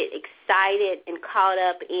oftentimes get excited and caught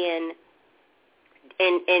up in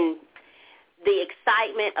the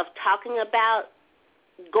excitement of talking about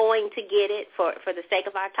going to get it for the sake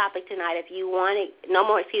of our topic tonight. If you want it, no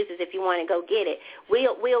more excuses. If you want to go get it,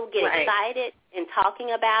 we'll get excited in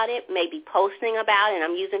talking about it, maybe posting about it. And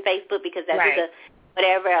I'm using Facebook because that's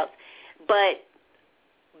whatever else. But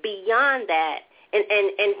beyond that,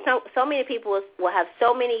 and so many people will have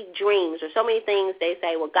so many dreams or so many things they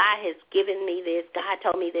say, well, God has given me this, God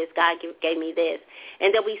told me this, God gave me this.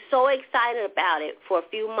 And they'll be so excited about it for a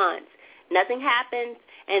few months. Nothing happens,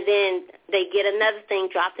 and then they get another thing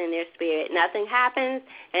dropped in their spirit. Nothing happens,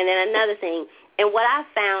 and then another thing. And what I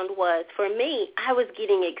found was, for me, I was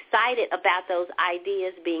getting excited about those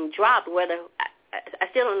ideas being dropped, whether I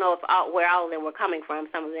still don't know where all of them were coming from,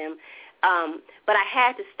 some of them, but I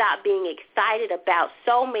had to stop being excited about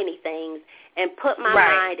so many things and put my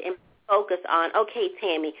mind and focus on, okay,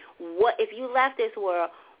 Tammy, what if you left this world,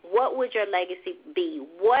 what would your legacy be?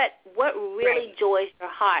 What really joys your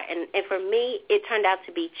heart? And for me, it turned out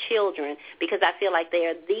to be children, because I feel like they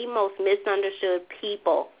are the most misunderstood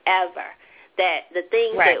people ever, that the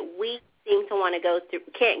things that we seem to want to go through,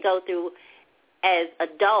 can't go through as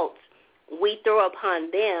adults, we throw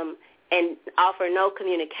upon them and offer no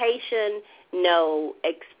communication, no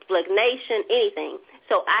explanation, anything.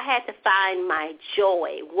 So I had to find my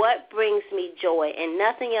joy. What brings me joy? And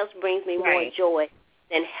nothing else brings me more joy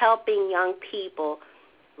than helping young people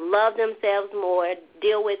love themselves more,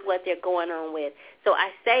 deal with what they're going on with. So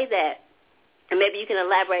I say that, and maybe you can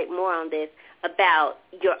elaborate more on this, about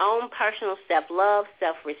your own personal self-love,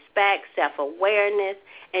 self-respect, self-awareness,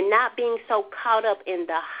 and not being so caught up in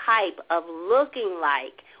the hype of looking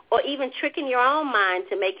like, or even tricking your own mind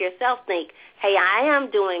to make yourself think, hey, I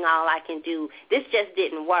am doing all I can do. This just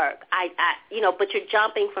didn't work. But you're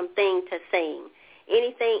jumping from thing to thing.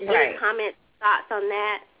 Anything, any comments, thoughts on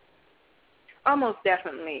that? Almost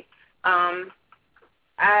definitely. I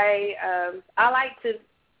like to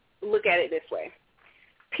look at it this way.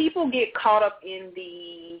 People get caught up in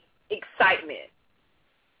the excitement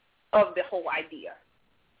of the whole idea.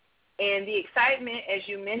 And the excitement, as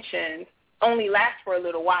you mentioned, only lasts for a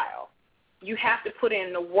little while. You have to put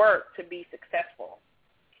in the work to be successful.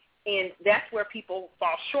 And that's where people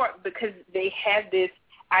fall short, because they had this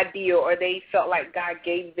idea, or they felt like God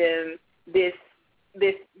gave them this,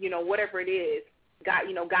 whatever it is.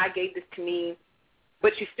 God gave this to me,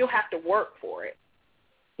 but you still have to work for it.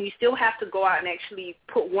 You still have to go out and actually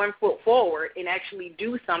put one foot forward and actually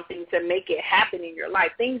do something to make it happen in your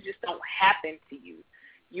life. Things just don't happen to you.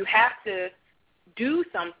 You have to do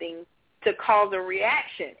something to cause a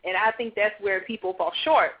reaction, and I think that's where people fall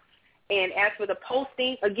short. And as for the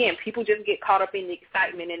posting, again, people just get caught up in the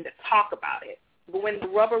excitement and the talk about it. But when the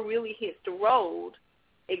rubber really hits the road,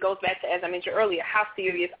 it goes back to, as I mentioned earlier, how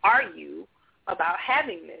serious are you about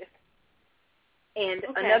having this? And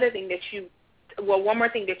another thing one more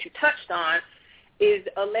thing that you touched on is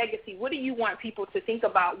a legacy. What do you want people to think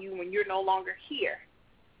about you when you're no longer here?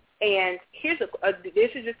 And here's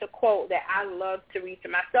this is just a quote that I love to read to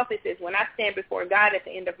myself. It says, when I stand before God at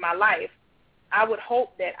the end of my life, I would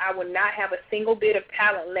hope that I would not have a single bit of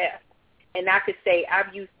talent left, and I could say,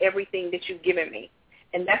 I've used everything that you've given me.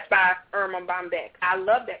 And that's by Erma Bombeck. I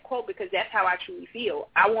love that quote because that's how I truly feel.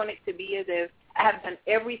 I want it to be as if I have done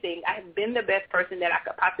everything. I have been the best person that I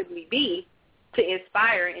could possibly be to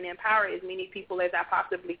inspire and empower as many people as I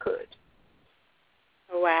possibly could.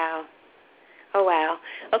 Wow. Oh, wow.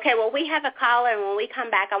 Okay, well, we have a caller, and when we come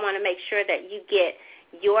back, I want to make sure that you get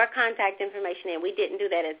your contact information in. We didn't do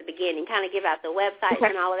that at the beginning, kind of give out the websites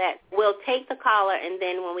and all of that. We'll take the caller, and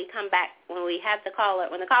then when we come back, when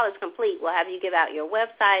the caller's complete, we'll have you give out your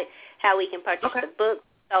website, how we can purchase the book,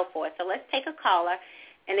 so forth. So let's take a caller.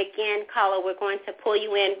 And again, caller, we're going to pull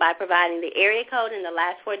you in by providing the area code and the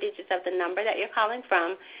last 4 digits of the number that you're calling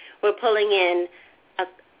from. We're pulling in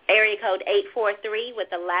area code 843 with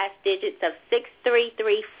the last digits of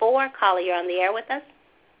 6334. Caller, you're on the air with us.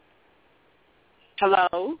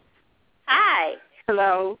 Hello. Hi.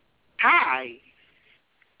 Hello. Hi.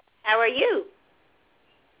 How are you?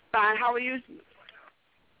 Fine. How are you?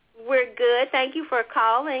 We're good. Thank you for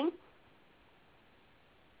calling.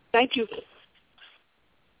 Thank you.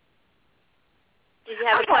 Did you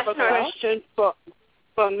have a question for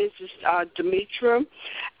Mrs. Demetra.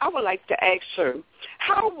 I would like to ask her,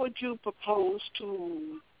 how would you propose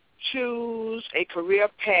to choose a career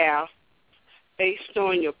path based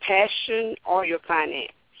on your passion or your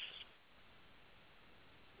finance?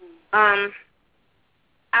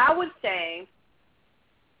 I would say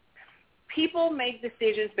people make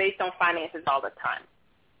decisions based on finances all the time.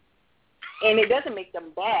 And it doesn't make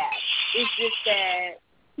them bad. It's just that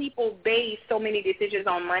people base so many decisions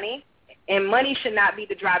on money, and money should not be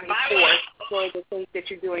the driving force for the things that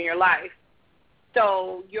you do in your life.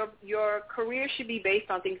 So your career should be based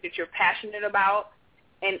on things that you're passionate about.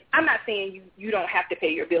 And I'm not saying you don't have to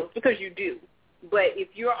pay your bills, because you do. But if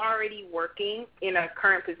you're already working in a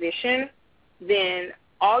current position, then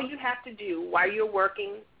all you have to do while you're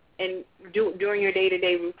working and during your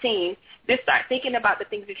day-to-day routine, just start thinking about the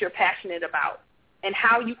things that you're passionate about and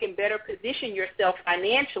how you can better position yourself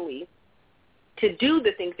financially to do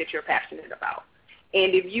the things that you're passionate about.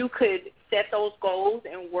 And if you could set those goals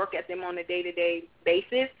and work at them on a day-to-day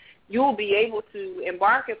basis, you'll be able to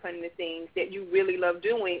embark upon the things that you really love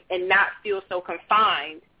doing and not feel so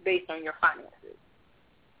confined based on your finances.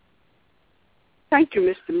 Thank you,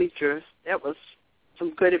 Ms. Demetra. That was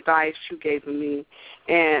some good advice you gave me,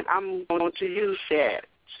 and I'm going to use that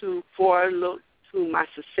to look to my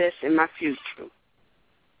success in my future.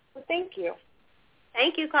 Well, thank you.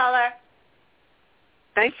 Thank you, caller.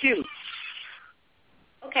 Thank you.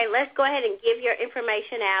 Okay, let's go ahead and give your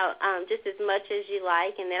information out just as much as you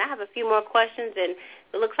like, and then I have a few more questions, and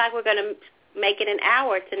it looks like we're going to make it an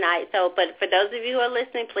hour tonight. So, but for those of you who are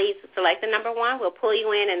listening, please select the number 1. We'll pull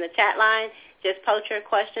you in the chat line. Just post your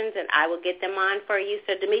questions, and I will get them on for you.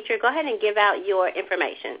 So, Demetra, go ahead and give out your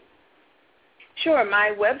information. Sure.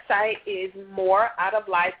 My website is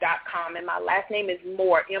mooreoutoflife.com, and my last name is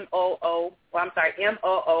Moore, M-O-O-R-E,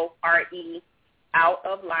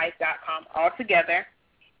 outoflife.com, all together.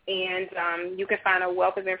 And you can find a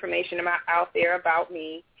wealth of information out there about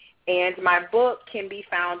me. And my book can be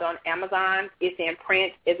found on Amazon. It's in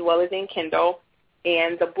print as well as in Kindle.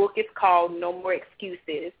 And the book is called No More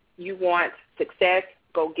Excuses. You want success,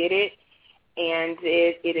 go get it. And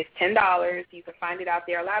it is $10. You can find it out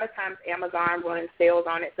there. A lot of times Amazon runs sales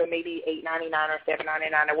on it, so maybe $8.99 or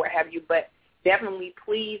 $7.99 or what have you. But definitely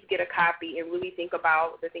please get a copy and really think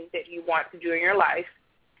about the things that you want to do in your life.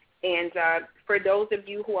 And for those of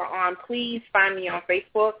you who are on, please find me on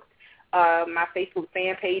Facebook. My Facebook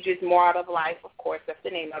fan page is More Out of Life, of course, that's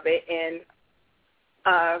the name of it. And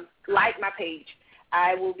like my page.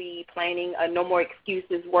 I will be planning a No More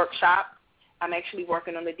Excuses workshop. I'm actually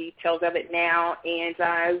working on the details of it now. And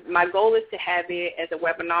my goal is to have it as a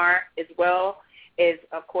webinar as well as,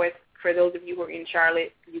 of course, for those of you who are in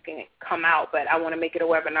Charlotte, you can come out. But I want to make it a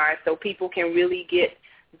webinar so people can really get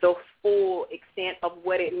the full extent of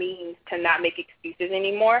what it means to not make excuses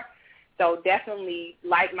anymore. So definitely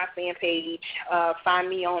like my fan page, find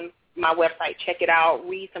me on my website, check it out,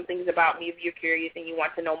 read some things about me if you're curious and you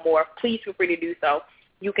want to know more. Please feel free to do so.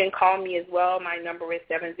 You can call me as well. My number is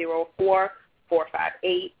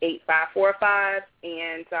 704-458-8545,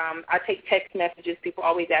 and I take text messages. People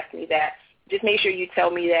always ask me that. Just make sure you tell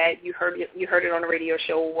me that you heard it on a radio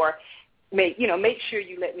show, or make sure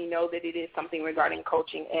you let me know that it is something regarding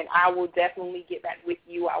coaching, and I will definitely get back with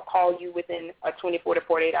you. I'll call you within a 24 to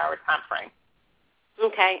 48 hour time frame.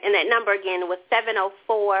 Okay, and that number again was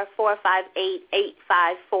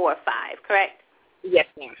 704-458-8545, correct? Yes,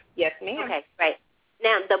 ma'am. Yes, ma'am. Okay, great.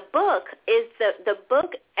 Now, the book, is the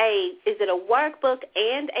book is it a workbook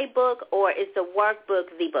and a book, or is the workbook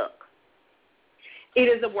the book? It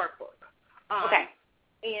is a workbook. Okay.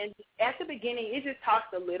 And at the beginning, it just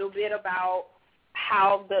talks a little bit about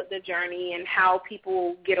how the journey and how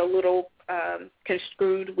people get a little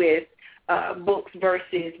construed with books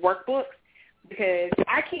versus workbooks, because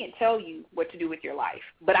I can't tell you what to do with your life,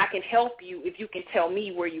 but I can help you if you can tell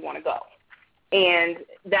me where you want to go. And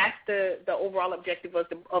that's the overall objective of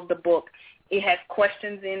the book. It has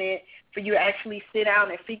questions in it for you to actually sit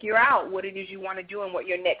down and figure out what it is you want to do and what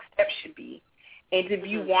your next step should be. And if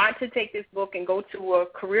you want to take this book and go to a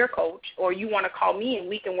career coach, or you want to call me and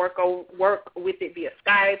we can work with it via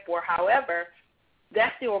Skype or however,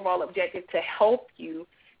 that's the overall objective, to help you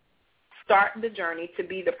start the journey to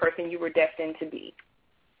be the person you were destined to be.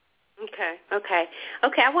 Okay.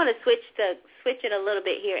 I want to switch it a little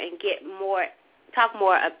bit here and talk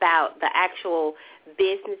more about the actual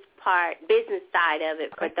business side of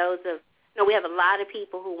it. For those we have a lot of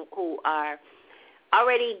people who are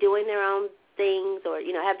already doing their own things, or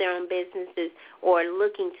have their own businesses, or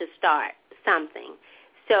looking to start something.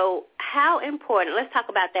 So how important, let's talk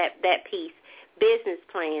about that piece, business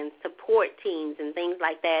plans, support teams, and things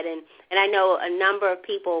like that. And I know a number of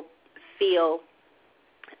people feel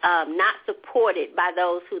not supported by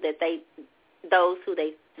those that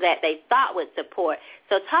they thought would support.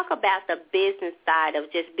 So talk about the business side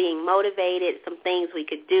of just being motivated, some things we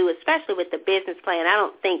could do, especially with the business plan. I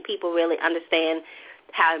don't think people really understand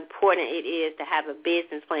how important it is to have a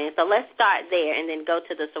business plan. So let's start there and then go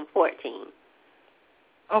to the support team.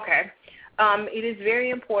 Okay. It is very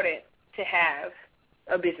important to have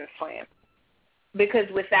a business plan,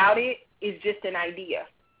 because without it, it's just an idea.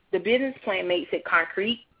 The business plan makes it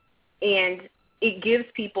concrete, and it gives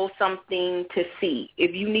people something to see.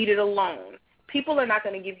 If you needed a loan, people are not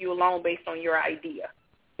going to give you a loan based on your idea.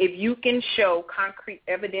 If you can show concrete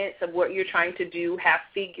evidence of what you're trying to do, have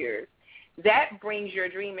figures, that brings your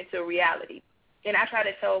dream into reality. And I try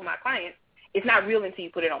to tell my clients, it's not real until you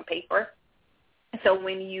put it on paper. So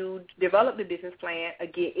when you develop the business plan,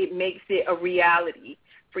 again, it makes it a reality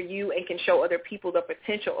for you and can show other people the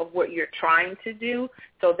potential of what you're trying to do.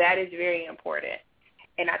 So that is very important.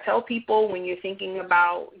 And I tell people, when you're thinking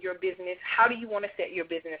about your business, how do you want to set your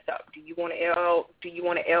business up? Do you want an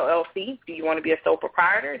LLC? Do you want to be a sole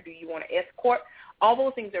proprietor? Do you want an S corp? All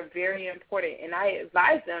those things are very important, and I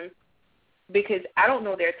advise them because I don't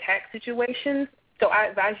know their tax situations. So I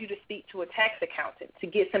advise you to speak to a tax accountant to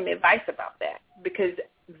get some advice about that, because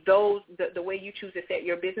the way you choose to set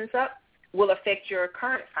your business up will affect your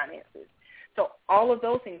current finances. So all of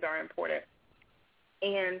those things are important.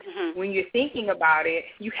 And when you're thinking about it,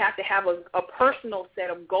 you have to have a personal set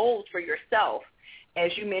of goals for yourself.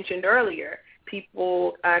 As you mentioned earlier,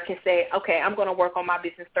 people can say, okay, I'm going to work on my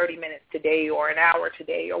business 30 minutes today or an hour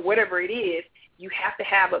today or whatever it is. You have to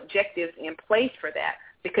have objectives in place for that,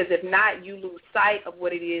 because if not, you lose sight of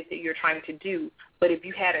what it is that you're trying to do. But if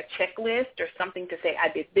you had a checklist or something to say,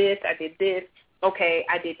 I did this, okay,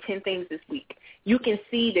 I did 10 things this week, you can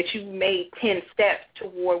see that you made 10 steps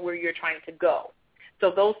toward where you're trying to go. So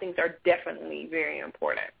those things are definitely very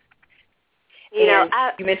important. You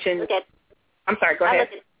mentioned, I'm sorry, go ahead.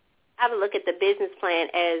 I would look at the business plan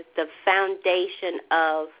as the foundation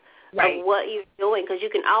of what you're doing, because you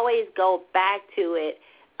can always go back to it,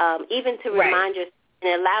 even to remind yourself. And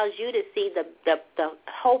it allows you to see the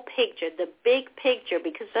whole picture, the big picture,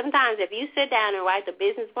 because sometimes if you sit down and write the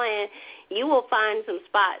business plan, you will find some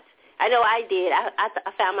spots. I know I did.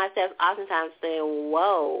 I found myself oftentimes saying,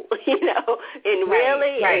 whoa, and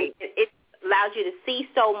really it allows you to see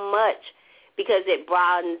so much because it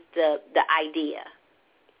broadens the idea.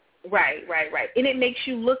 Right. And it makes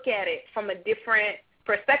you look at it from a different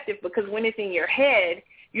perspective, because when it's in your head,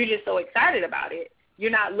 you're just so excited about it. You're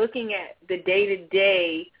not looking at the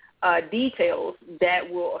day-to-day details that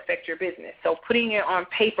will affect your business. So putting it on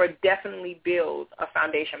paper definitely builds a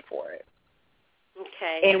foundation for it.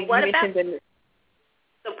 Okay. And what you about mentioned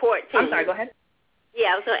the support team? I'm sorry, go ahead.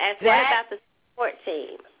 Yeah, I was going to ask, what about the support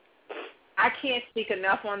team? I can't speak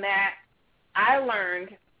enough on that. I learned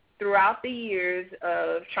throughout the years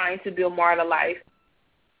of trying to build more out of life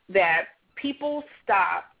that people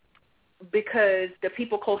stop because the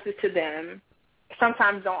people closest to them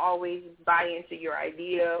sometimes don't always buy into your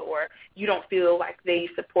idea, or you don't feel like they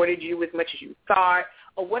supported you as much as you thought,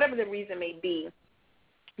 or whatever the reason may be.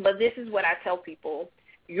 But this is what I tell people.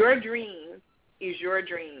 Your dream is your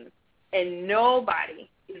dream, and nobody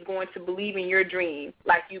is going to believe in your dream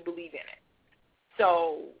like you believe in it.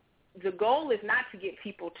 So the goal is not to get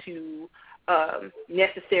people to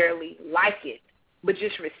necessarily like it, but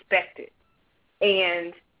just respect it.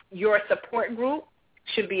 And your support group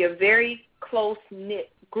should be a very close-knit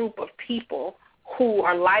group of people who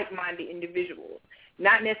are like-minded individuals.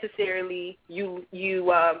 Not necessarily you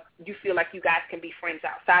feel like you guys can be friends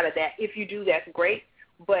outside of that. If you do, that's great.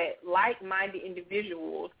 But like-minded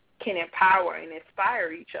individuals can empower and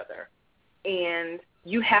inspire each other. And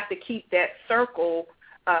you have to keep that circle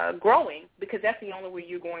growing, because that's the only way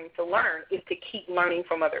you're going to learn, is to keep learning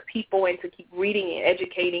from other people and to keep reading and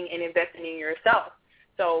educating and investing in yourself.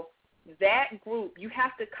 So that group, you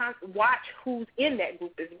have to watch who's in that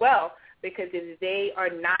group as well, because if they are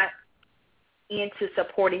not into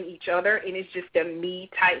supporting each other and it's just a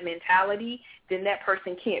me-type mentality, then that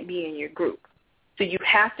person can't be in your group. So you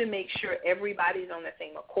have to make sure everybody's on the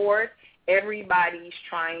same accord, everybody's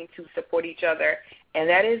trying to support each other. And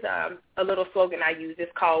that is a little slogan I use.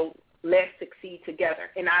 It's called Let's Succeed Together.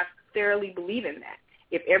 And I thoroughly believe in that.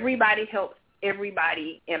 If everybody helps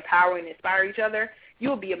everybody empower and inspire each other,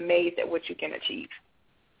 you'll be amazed at what you can achieve.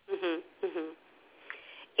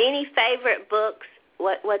 Any favorite books?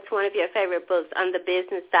 What's one of your favorite books on the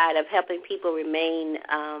business side of helping people remain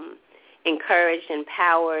encouraged,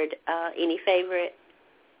 empowered? Any favorite?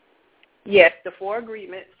 Yes, The 4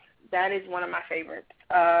 Agreements. That is one of my favorites,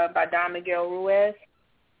 by Don Miguel Ruiz.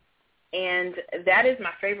 And that is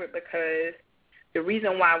my favorite because the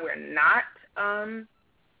reason why we're not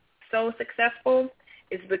so successful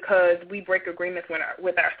is because we break agreements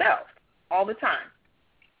with ourselves all the time.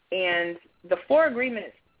 And the 4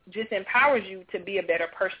 Agreements just empowers you to be a better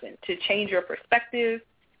person, to change your perspective,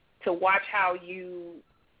 to watch how you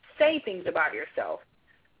say things about yourself.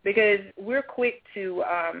 Because we're quick to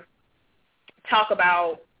talk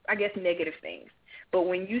about, I guess, negative things. But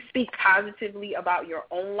when you speak positively about your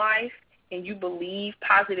own life and you believe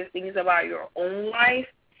positive things about your own life,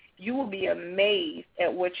 you will be amazed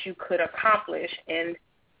at what you could accomplish. And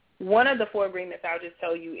one of the 4 agreements, I'll just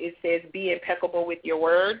tell you, it says be impeccable with your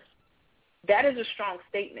words. That is a strong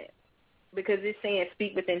statement because it's saying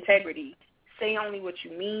speak with integrity. Say only what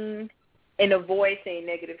you mean and avoid saying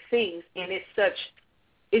negative things. And it's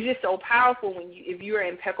just so powerful if you're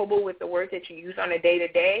impeccable with the words that you use on a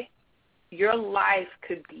day-to-day, your life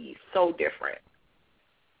could be so different.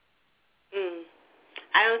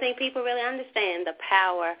 I don't think people really understand the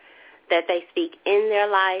power that they speak in their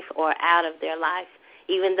life or out of their life.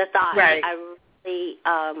 Even the thoughts. Right. I really,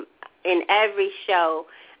 in every show,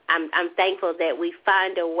 I'm thankful that we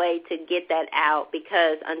find a way to get that out,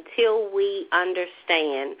 because until we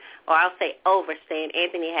understand, or I'll say overstand,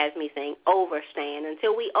 Anthony has me saying overstand,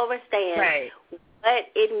 until we understand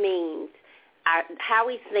what it means, how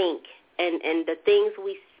we think, and the things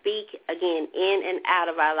we speak, again, in and out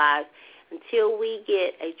of our lives, until we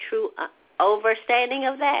get a true understanding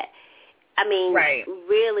of that, I mean,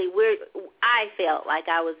 really, I felt like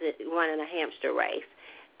I was running a hamster race.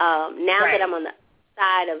 Now that I'm on the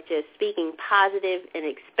side of just speaking positive and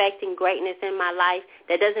expecting greatness in my life,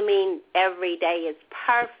 that doesn't mean every day is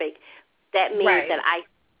perfect. That means that I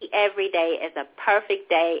see every day as a perfect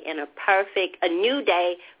day and a new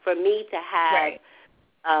day for me to have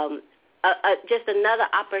just another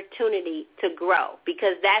opportunity to grow,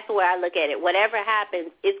 because that's where I look at it. Whatever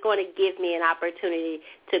happens, it's going to give me an opportunity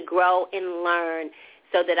to grow and learn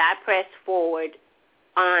so that I press forward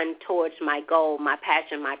on towards my goal, my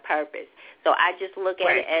passion, my purpose. So I just look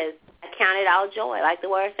at it as I count it all joy. Like the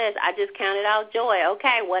word says, I just count it all joy.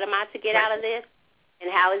 Okay, what am I to get out of this?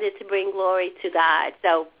 And how is it to bring glory to God?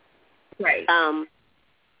 So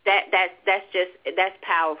that's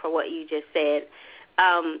powerful what you just said.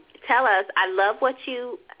 Tell us, I love what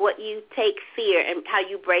you take fear and how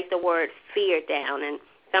you break the word fear down. And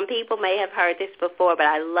some people may have heard this before, but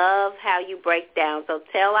I love how you break down. So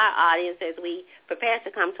tell our audience as we prepare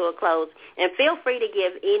to come to a close, and feel free to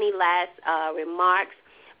give any last remarks.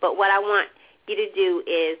 But what I want you to do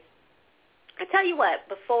is, I tell you what,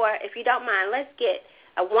 before, if you don't mind, I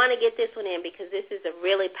want to get this one in, because this is a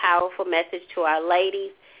really powerful message to our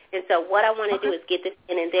ladies. And so what I want to do is get this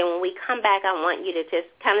in, and then when we come back, I want you to just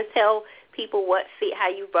kind of tell people how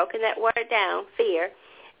you've broken that word down, fear,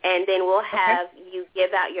 and then we'll have you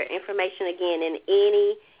give out your information again and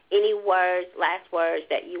any words, last words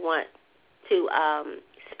that you want to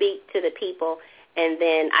speak to the people. And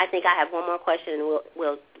then I think I have one more question, and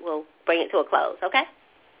we'll bring it to a close. Okay?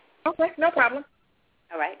 Okay, no problem.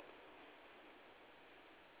 All right.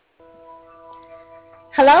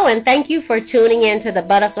 Hello, and thank you for tuning in to the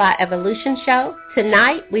Butterfly Evolution Show.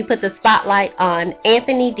 Tonight, we put the spotlight on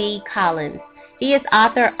Anthony D. Collins. He is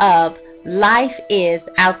author of Life is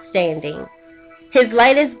Outstanding. His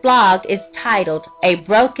latest blog is titled A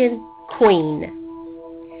Broken Queen.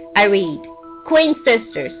 I read, Queen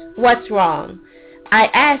Sisters, what's wrong? I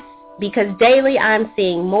ask because daily I'm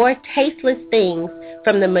seeing more tasteless things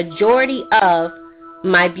from the majority of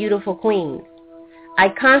my beautiful queens. I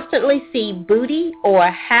constantly see booty or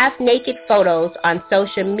half-naked photos on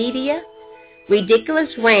social media, ridiculous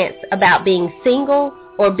rants about being single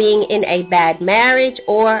or being in a bad marriage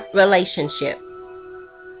or relationship.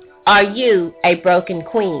 Are you a broken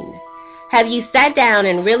queen? Have you sat down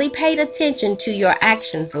and really paid attention to your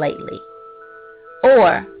actions lately?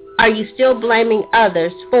 Or are you still blaming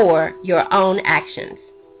others for your own actions?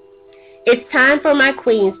 It's time for my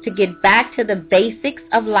queens to get back to the basics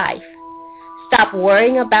of life. Stop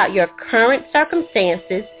worrying about your current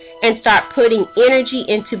circumstances and start putting energy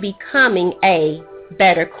into becoming a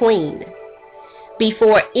better queen.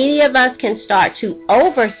 Before any of us can start to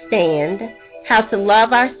understand how to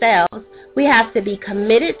love ourselves, we have to be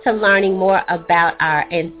committed to learning more about our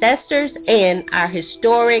ancestors and our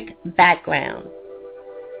historic background.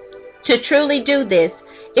 To truly do this,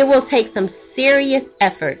 it will take some serious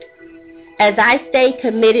effort. As I stay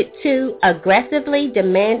committed to aggressively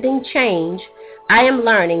demanding change, I am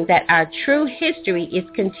learning that our true history is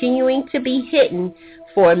continuing to be hidden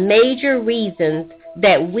for major reasons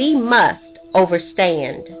that we must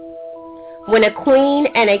understand. When a queen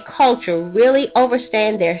and a culture really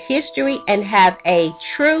understand their history and have a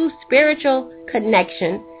true spiritual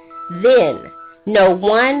connection, then no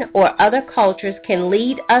one or other cultures can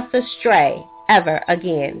lead us astray ever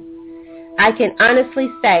again. I can honestly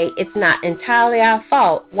say it's not entirely our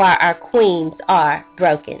fault why our queens are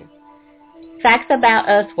broken. Facts about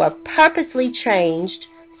us were purposely changed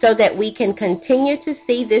so that we can continue to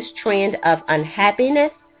see this trend of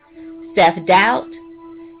unhappiness, self-doubt,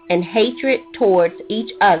 and hatred towards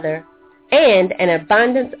each other, and an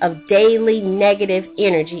abundance of daily negative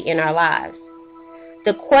energy in our lives.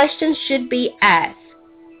 The question should be asked,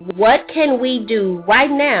 what can we do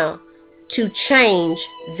right now to change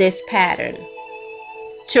this pattern?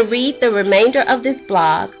 To read the remainder of this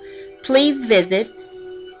blog, please visit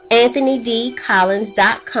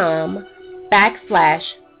anthonydcollins.com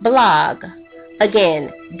www.anthonydog.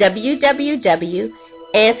 Again,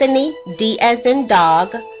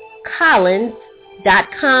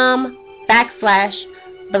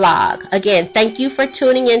 www.anthonydogcollins.com/blog. Again, thank you for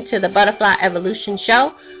tuning in to the Butterfly Evolution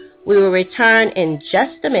Show. We will return in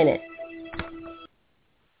just a minute.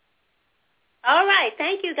 All right.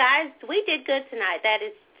 Thank you, guys. We did good tonight. That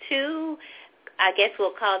is 2, I guess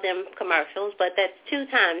we'll call them commercials, but that's 2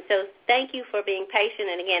 times. So thank you for being patient.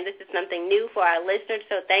 And, again, this is something new for our listeners,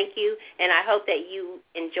 so thank you. And I hope that you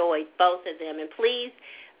enjoyed both of them. And please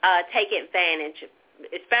take advantage,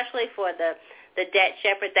 especially for the Debt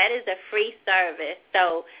Shepherd. That is a free service,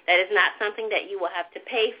 so that is not something that you will have to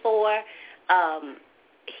pay for.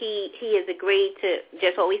 He has agreed to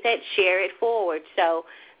just what we said, share it forward. So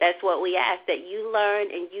that's what we ask, that you learn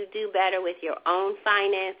and you do better with your own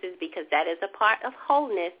finances, because that is a part of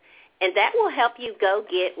wholeness, and that will help you go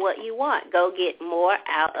get what you want, go get more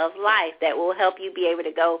out of life. That will help you be able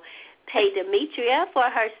to go pay Demetria for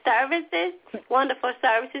her services, wonderful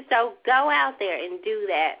services. So go out there and do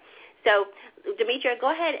that. So, Demetria, go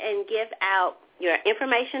ahead and give out your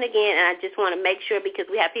information again, and I just want to make sure, because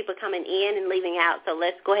we have people coming in and leaving out, so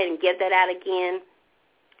let's go ahead and give that out again,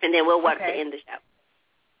 and then we'll work to end the show.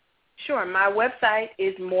 Sure. My website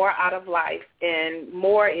is More Out of Life, and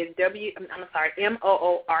More is MOORE,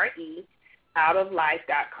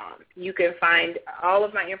 outoflife.com. You can find all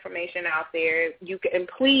of my information out there. You can, and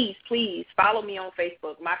please follow me on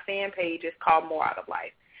Facebook. My fan page is called More Out of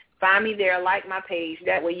Life. Find me there, like my page.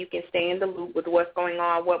 That way you can stay in the loop with what's going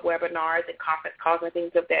on, what webinars and conference calls and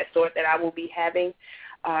things of that sort that I will be having.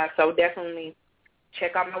 So definitely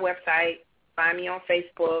check out my website. Find me on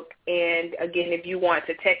Facebook. And, again, if you want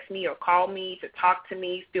to text me or call me to talk to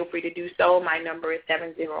me, feel free to do so. My number is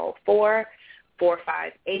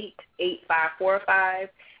 704-458-8545.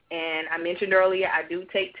 And I mentioned earlier, I do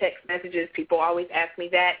take text messages. People always ask me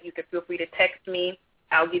that. You can feel free to text me.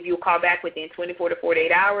 I'll give you a call back within 24 to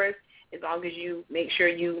 48 hours, as long as you make sure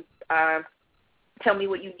you tell me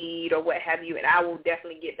what you need or what have you, and I will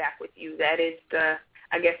definitely get back with you. That is the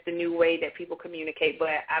new way that people communicate,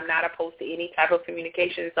 but I'm not opposed to any type of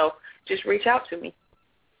communication, so just reach out to me.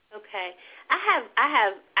 Okay. I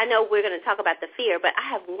know we're going to talk about the fear, but I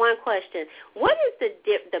have one question. What is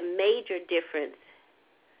the major difference?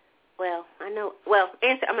 Well, I'm going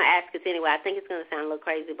to ask this anyway. I think it's going to sound a little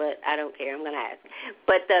crazy, but I don't care. I'm going to ask.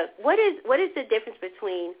 But what is the difference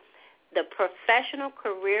between the professional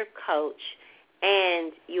career coach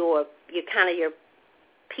and your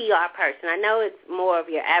PR person? I know it's more of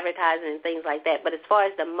your advertising and things like that, but as far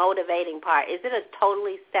as the motivating part, is it a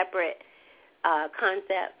totally separate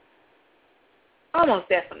concept? Almost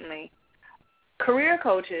definitely. Career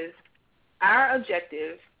coaches, our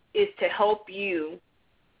objective is to help you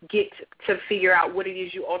get to figure out what it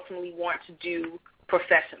is you ultimately want to do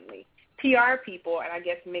professionally. PR people, and I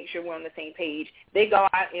guess make sure we're on the same page, they go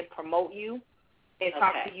out and promote you and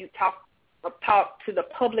talk to you, talk to the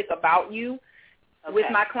public about you. Okay. With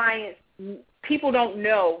my clients, people don't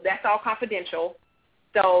know. That's all confidential.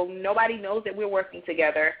 So nobody knows that we're working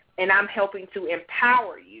together, and I'm helping to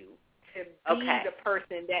empower you to be the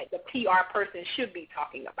person that the PR person should be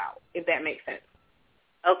talking about, if that makes sense.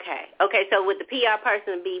 Okay. So would the PR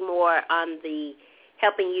person be more on the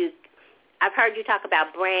helping you? I've heard you talk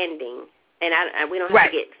about branding, and we don't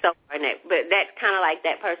have to get so far in that, but that's kind of like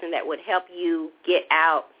that person that would help you get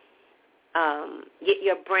out, get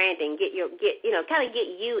your branding, get you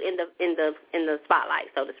in the spotlight,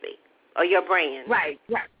 so to speak, or your brand. Right.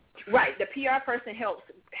 The PR person helps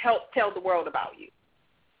tell the world about you.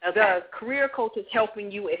 Okay. The career coach is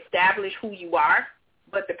helping you establish who you are,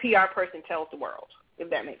 but the PR person tells the world, if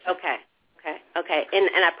that makes sense. Okay.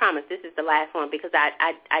 And I promise this is the last one, because I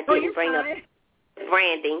didn't bring up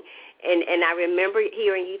branding, and I remember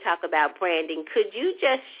hearing you talk about branding. Could you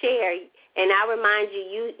just share, and I'll remind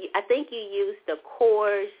you, I think you used the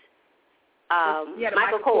Kors, the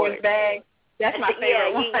Michael Kors bag. That's my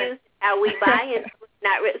favorite one. Yeah, you used we buy his.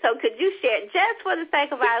 So could you share, just for the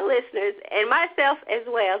sake of our listeners and myself as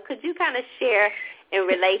well, could you kind of share and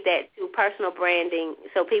relate that to personal branding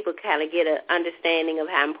so people kind of get an understanding of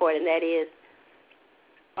how important that is?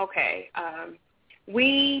 Okay.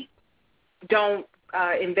 We don't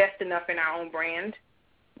invest enough in our own brand.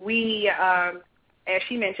 We, as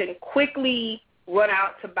she mentioned, quickly run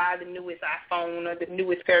out to buy the newest iPhone or the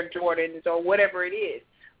newest pair of Jordans or whatever it is.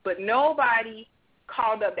 But nobody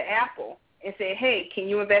called up the Apple and said, hey, can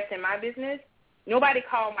you invest in my business? Nobody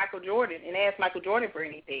called Michael Jordan and asked Michael Jordan for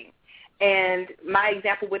anything. And my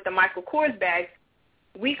example with the Michael Kors bags,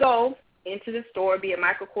 we go into the store, be it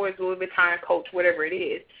Michael Kors, Louis Vuitton, Coach, whatever it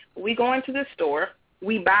is. We go into the store,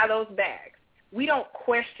 we buy those bags. we don't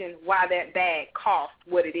question why that bag costs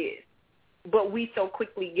what it is, but we so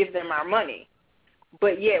quickly give them our money.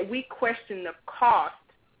 But yet we question the cost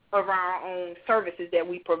of our own services that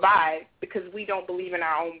we provide because we don't believe in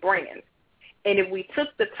our own brand. And if we took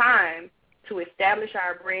the time to establish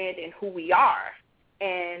our brand and who we are,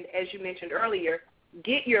 and as you mentioned earlier,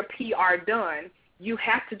 get your PR done, you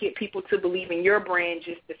have to get people to believe in your brand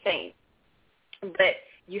just the same. But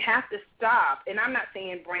you have to stop, and I'm not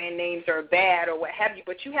saying brand names are bad or what have you,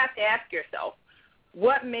 but you have to ask yourself,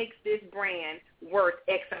 what makes this brand worth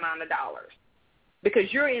X amount of dollars?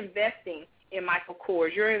 Because you're investing in Michael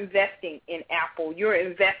Kors, you're investing in Apple, you're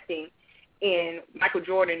investing in Michael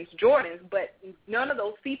Jordan's Jordans, but none of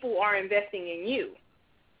those people are investing in you.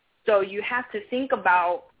 So you have to think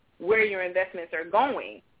about where your investments are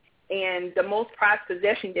going. And the most prized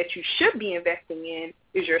possession that you should be investing in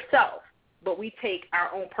is yourself. But we take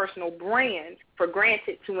our own personal brand for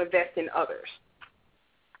granted to invest in others.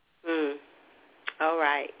 All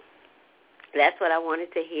right. That's what I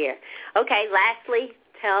wanted to hear. Okay, lastly,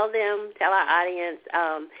 tell our audience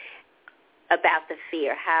about the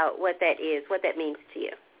fear, what that is, what that means to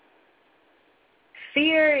you.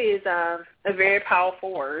 Fear is a very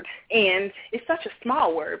powerful word, and it's such a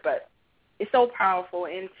small word, but it's so powerful.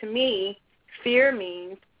 And to me, fear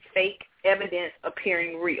means fake evidence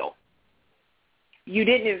appearing real. You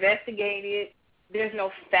didn't investigate it. There's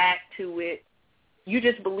no fact to it. You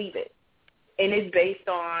just believe it. And it's based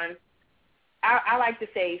on, I like to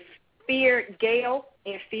say, fear, Gale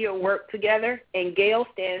and fear work together, and Gale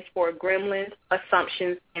stands for gremlins,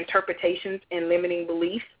 assumptions, interpretations, and limiting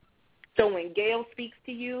beliefs. So when Gale speaks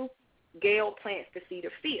to you, Gale plants the seed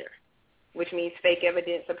of fear, which means fake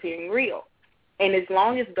evidence appearing real. And as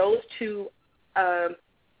long as those two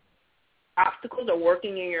obstacles are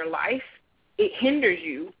working in your life, it hinders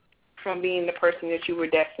you from being the person that you were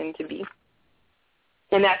destined to be.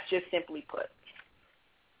 And that's just simply put.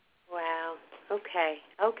 Wow. Okay.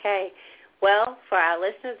 Well, for our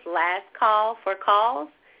listeners, last call for calls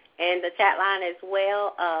and the chat line as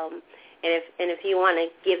well. And if you want to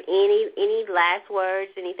give any last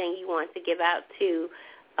words, anything you want to give out to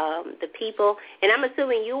the people, and I'm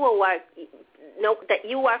assuming you will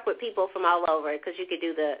work with people from all over because you could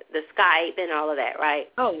do the Skype and all of that, right?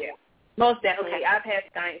 Oh yeah, most definitely. Okay. I've had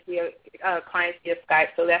clients via Skype,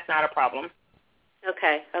 so that's not a problem.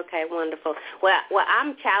 Okay, wonderful. Well,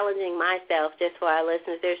 I'm challenging myself just for our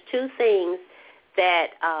listeners. There's two things that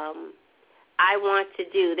I want to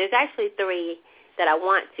do. There's actually three that I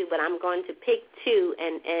want to, but I'm going to pick two,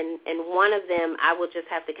 and one of them I will just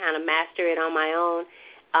have to kind of master it on my own.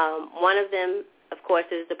 One of them, of course,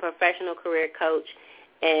 is the professional career coach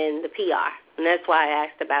and the PR, and that's why I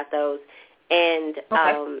asked about those. And,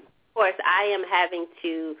 of course, I am having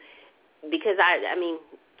to, because I mean,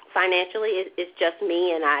 financially it's just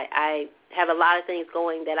me, and I have a lot of things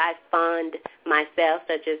going that I fund myself,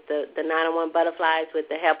 such as the 901 Butterflies with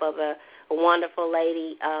the help of a wonderful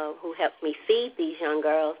lady who helps me feed these young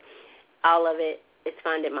girls. All of it is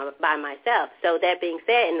funded by myself. So that being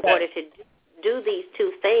said, in order to do these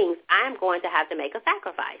two things, I'm going to have to make a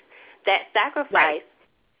sacrifice. That sacrifice,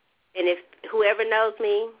 and if whoever knows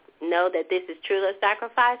me know that this is truly a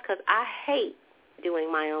sacrifice, because I hate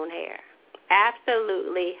doing my own hair.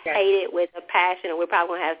 Absolutely hate it with a passion, and we're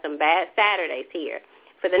probably going to have some bad Saturdays here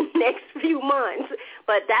for the next few months,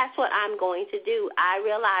 but that's what I'm going to do. I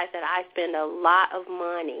realize that I spend a lot of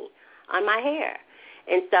money on my hair,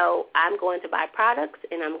 and so I'm going to buy products,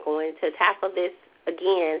 and I'm going to tackle this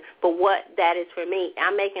again for what that is for me.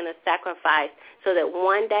 I'm making a sacrifice so that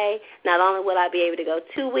one day, not only will I be able to go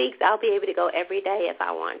 2 weeks, I'll be able to go every day if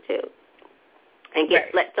I want to and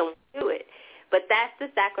let someone do it. But that's the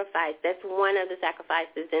sacrifice. That's one of the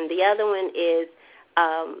sacrifices. And the other one is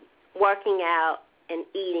working out and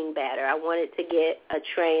eating better. I wanted to get a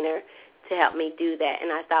trainer to help me do that. And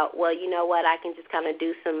I thought, well, you know what, I can just kind of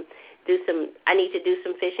I need to do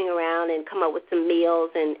some fishing around and come up with some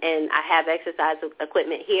meals. And I have exercise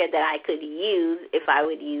equipment here that I could use if I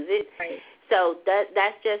would use it. Right. So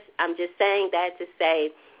I'm just saying that to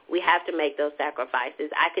say, we have to make those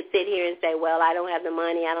sacrifices. I could sit here and say, well, I don't have the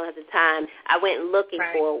money, I don't have the time. I went looking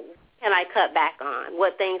for, what can I cut back on?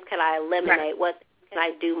 What things can I eliminate? What can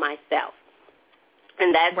I do myself?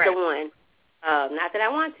 And that's the one. Not that I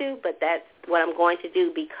want to, but that's what I'm going to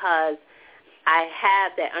do because I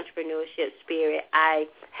have that entrepreneurship spirit. I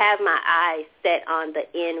have my eyes set on the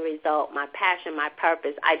end result, my passion, my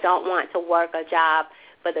purpose. I don't want to work a job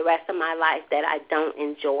for the rest of my life that I don't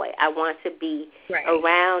enjoy. I want to be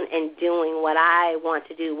around and doing what I want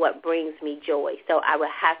to do, what brings me joy. So I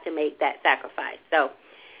would have to make that sacrifice. So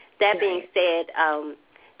that being said,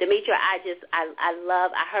 Demetra, I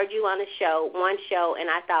heard you on one show, and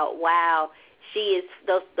I thought, wow,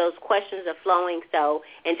 those questions are flowing so.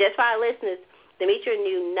 And just for our listeners, Demetra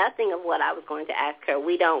knew nothing of what I was going to ask her.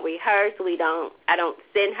 We don't rehearse. I don't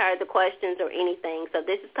send her the questions or anything. So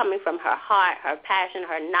this is coming from her heart, her passion,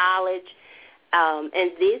 her knowledge.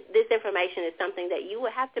 And this information is something that you will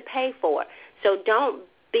have to pay for. So don't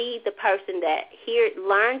be the person that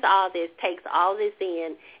learns all this, takes all this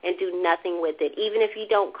in, and do nothing with it. Even if you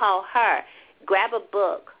don't call her, grab a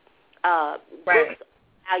book. Books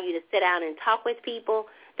allow you to sit down and talk with people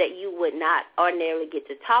that you would not ordinarily get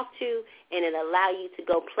to talk to, and it allow you to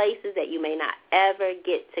go places that you may not ever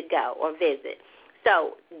get to go or visit.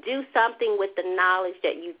 So do something with the knowledge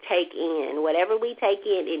that you take in. Whatever we take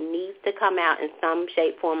in, it needs to come out in some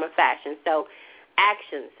shape, form, or fashion. So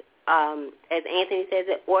actions, as Anthony says,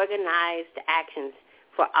 organized actions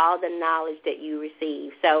for all the knowledge that you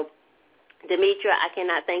receive. So, Demetra, I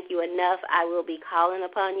cannot thank you enough. I will be calling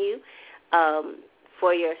upon you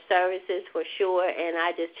for your services for sure, and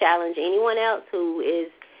I just challenge anyone else who is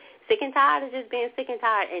sick and tired of just being sick and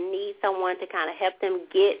tired and needs someone to kind of help them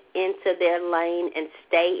get into their lane and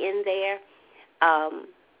stay in there,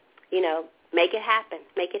 make it happen.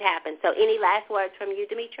 Make it happen. So any last words from you,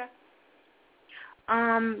 Demetra?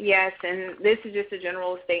 Yes, and this is just a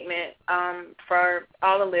general statement for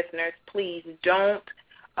all the listeners. Please don't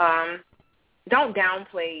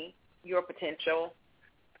downplay your potential.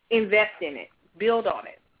 Invest in it. Build on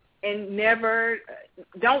it. And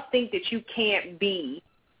don't think that you can't be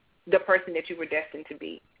the person that you were destined to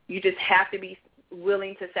be. You just have to be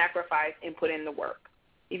willing to sacrifice and put in the work.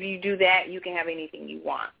 If you do that, you can have anything you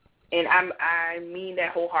want. And I mean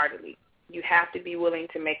that wholeheartedly. You have to be willing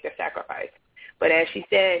to make the sacrifice. But as she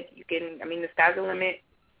said, the sky's the limit.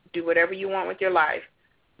 Do whatever you want with your life.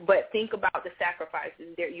 But think about the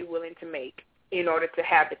sacrifices that you're willing to make in order to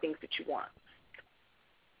have the things that you want.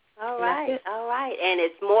 All right. And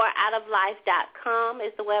it's moreoutoflife.com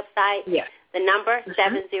is the website. Yes. The number,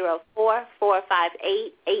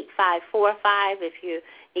 704-458-8545 if you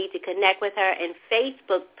need to connect with her. And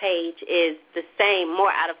Facebook page is the same,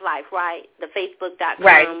 More Out of Life, right? The Facebook.com.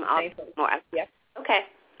 Right. More Out. Yes. Okay.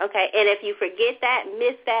 And if you forget that,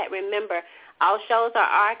 miss that, remember, all shows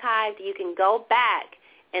are archived. You can go back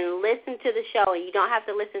and listen to the show, and you don't have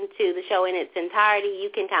to listen to the show in its entirety. You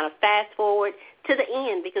can kind of fast forward to the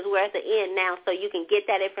end because we're at the end now, so you can get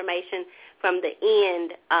that information from the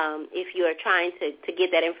end if you are trying to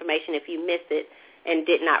get that information if you miss it and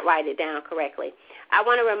did not write it down correctly. I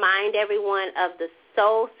want to remind everyone of the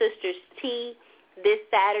Soul Sisters Tea this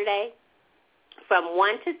Saturday from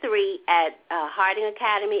 1 to 3 at Harding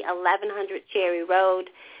Academy, 1100 Cherry Road.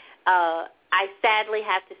 I sadly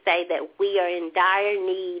have to say that we are in dire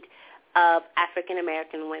need of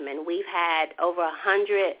African-American women. We've had over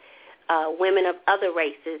 100 women of other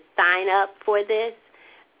races sign up for this.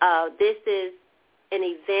 This is an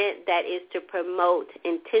event that is to promote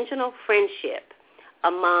intentional friendship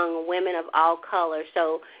among women of all colors.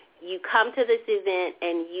 So you come to this event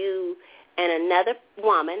and you and another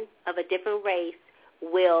woman of a different race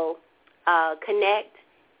will connect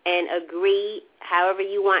and agree, however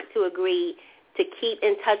you want to agree, to keep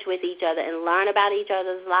in touch with each other and learn about each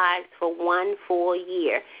other's lives for 1 full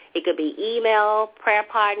year. It could be email, prayer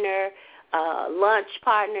partner, lunch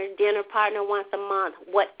partner, dinner partner once a month,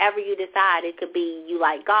 whatever you decide. It could be you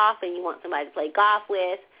like golf and you want somebody to play golf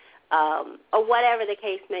with, or whatever the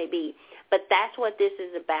case may be. But that's what this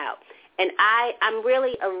is about. And I'm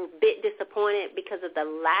really a bit disappointed because of the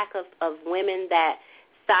lack of women that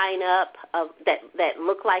sign up that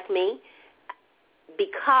look like me,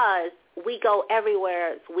 because we go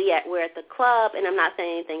everywhere. We're at the club, and I'm not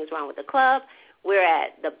saying anything is wrong with the club. We're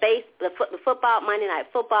at the football, Monday night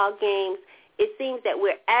football games. It seems that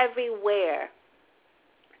we're everywhere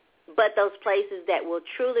but those places that will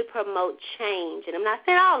truly promote change. And I'm not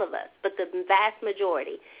saying all of us, but the vast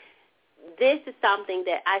majority. This is something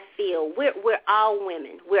that I feel we're all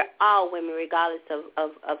women. We're all women regardless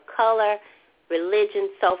of color, religion,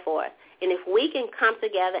 so forth. And if we can come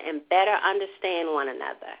together and better understand one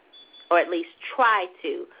another, or at least try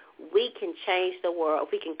to, we can change the world.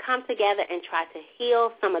 We can come together and try to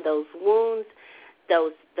heal some of those wounds,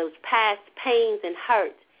 those past pains and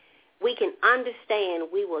hurts. We can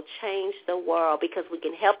understand we will change the world because we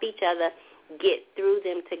can help each other get through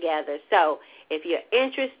them together. So if you're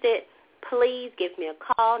interested, please give me a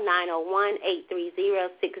call,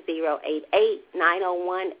 901-830-6088,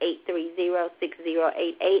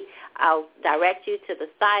 901-830-6088. I'll direct you to the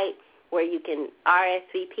site where you can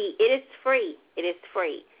RSVP. It is free.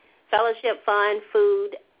 Fellowship, fun,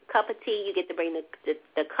 food, cup of tea. You get to bring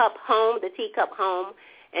the cup home, the teacup home,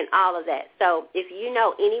 and all of that. So if you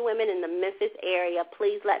know any women in the Memphis area,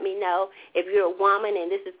 please let me know. If you're a woman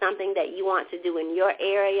and this is something that you want to do in your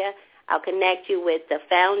area, I'll connect you with the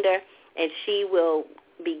founder, and she will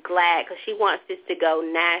be glad because she wants this to go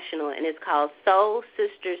national, and it's called Soul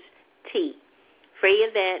Sisters Tea. Free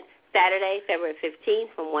event, Saturday, February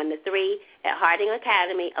 15th from 1 to 3 at Harding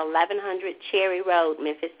Academy, 1100 Cherry Road,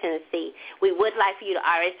 Memphis, Tennessee. We would like for you to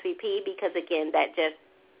RSVP because, again, that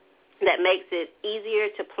makes it easier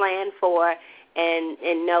to plan for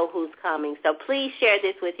and know who's coming. So please share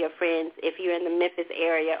this with your friends if you're in the Memphis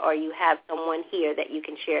area or you have someone here that you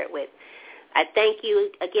can share it with. I thank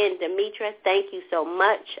you again, Demetra. Thank you so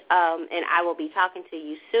much, and I will be talking to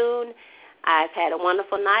you soon. I've had a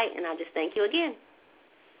wonderful night, and I just thank you again.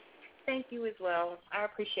 Thank you as well. I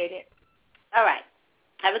appreciate it. All right.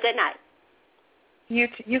 Have a good night. You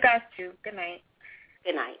guys too. Good night.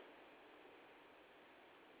 Good night.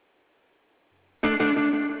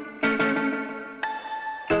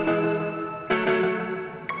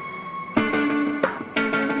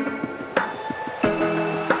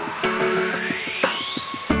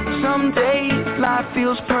 Some days life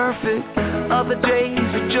feels perfect, other days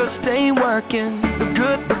it just ain't working. The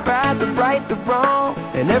good, the bad, the right, the wrong,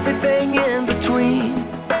 and everything in between.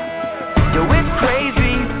 Yo, it's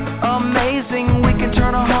crazy, amazing, we can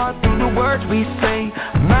turn our heart through the words we say.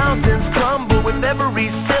 Mountains crumble with every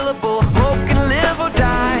syllable, hope can live or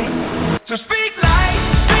die. So speak life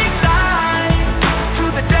to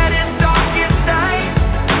the deadest, darkest night.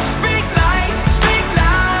 Speak life,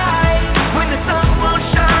 when the sun won't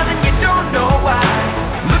shine and you don't know why.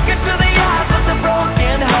 Look into the eyes of the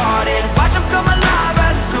broken hearted, watch them come alive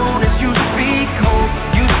as soon as you speak hope,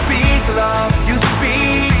 you speak love, you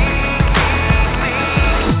speak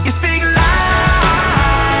life.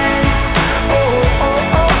 Oh,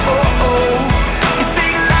 oh, oh, oh, oh. You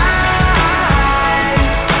speak life.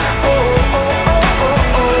 Oh, oh, oh,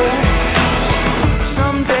 oh, oh.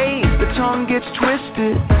 Some days the tongue gets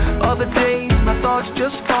twisted, other days my thoughts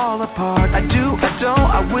just fall apart. I do, I don't,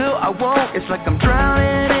 I will, I won't. It's like I'm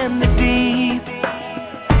drowning in the deep.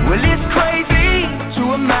 Well, it's crazy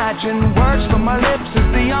to imagine words from my lips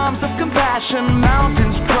as the arms of compassion.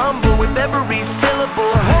 Mountains crumble with every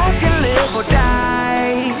syllable. Hope can live or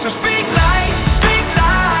die. So speak life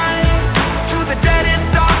to the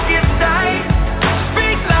deadest, darkest night.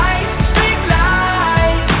 Speak life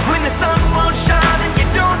when the sun won't shine and you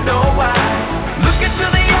don't know why. Look into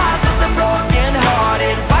the eyes of the broken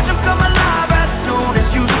hearted, watch them come alive as soon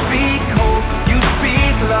as you speak hope, you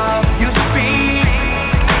speak love, you speak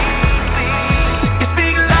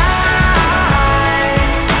life.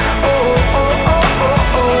 Oh, oh, oh,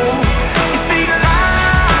 oh, oh. You speak life.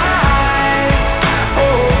 Oh,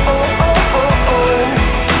 oh, oh, oh, oh.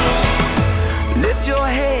 Lift your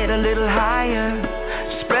head a little higher,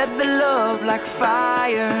 spread the love like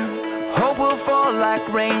fire. Hope will fall like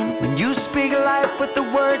rain when you speak life with the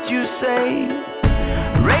words you say.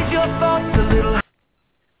 Raise your thoughts a little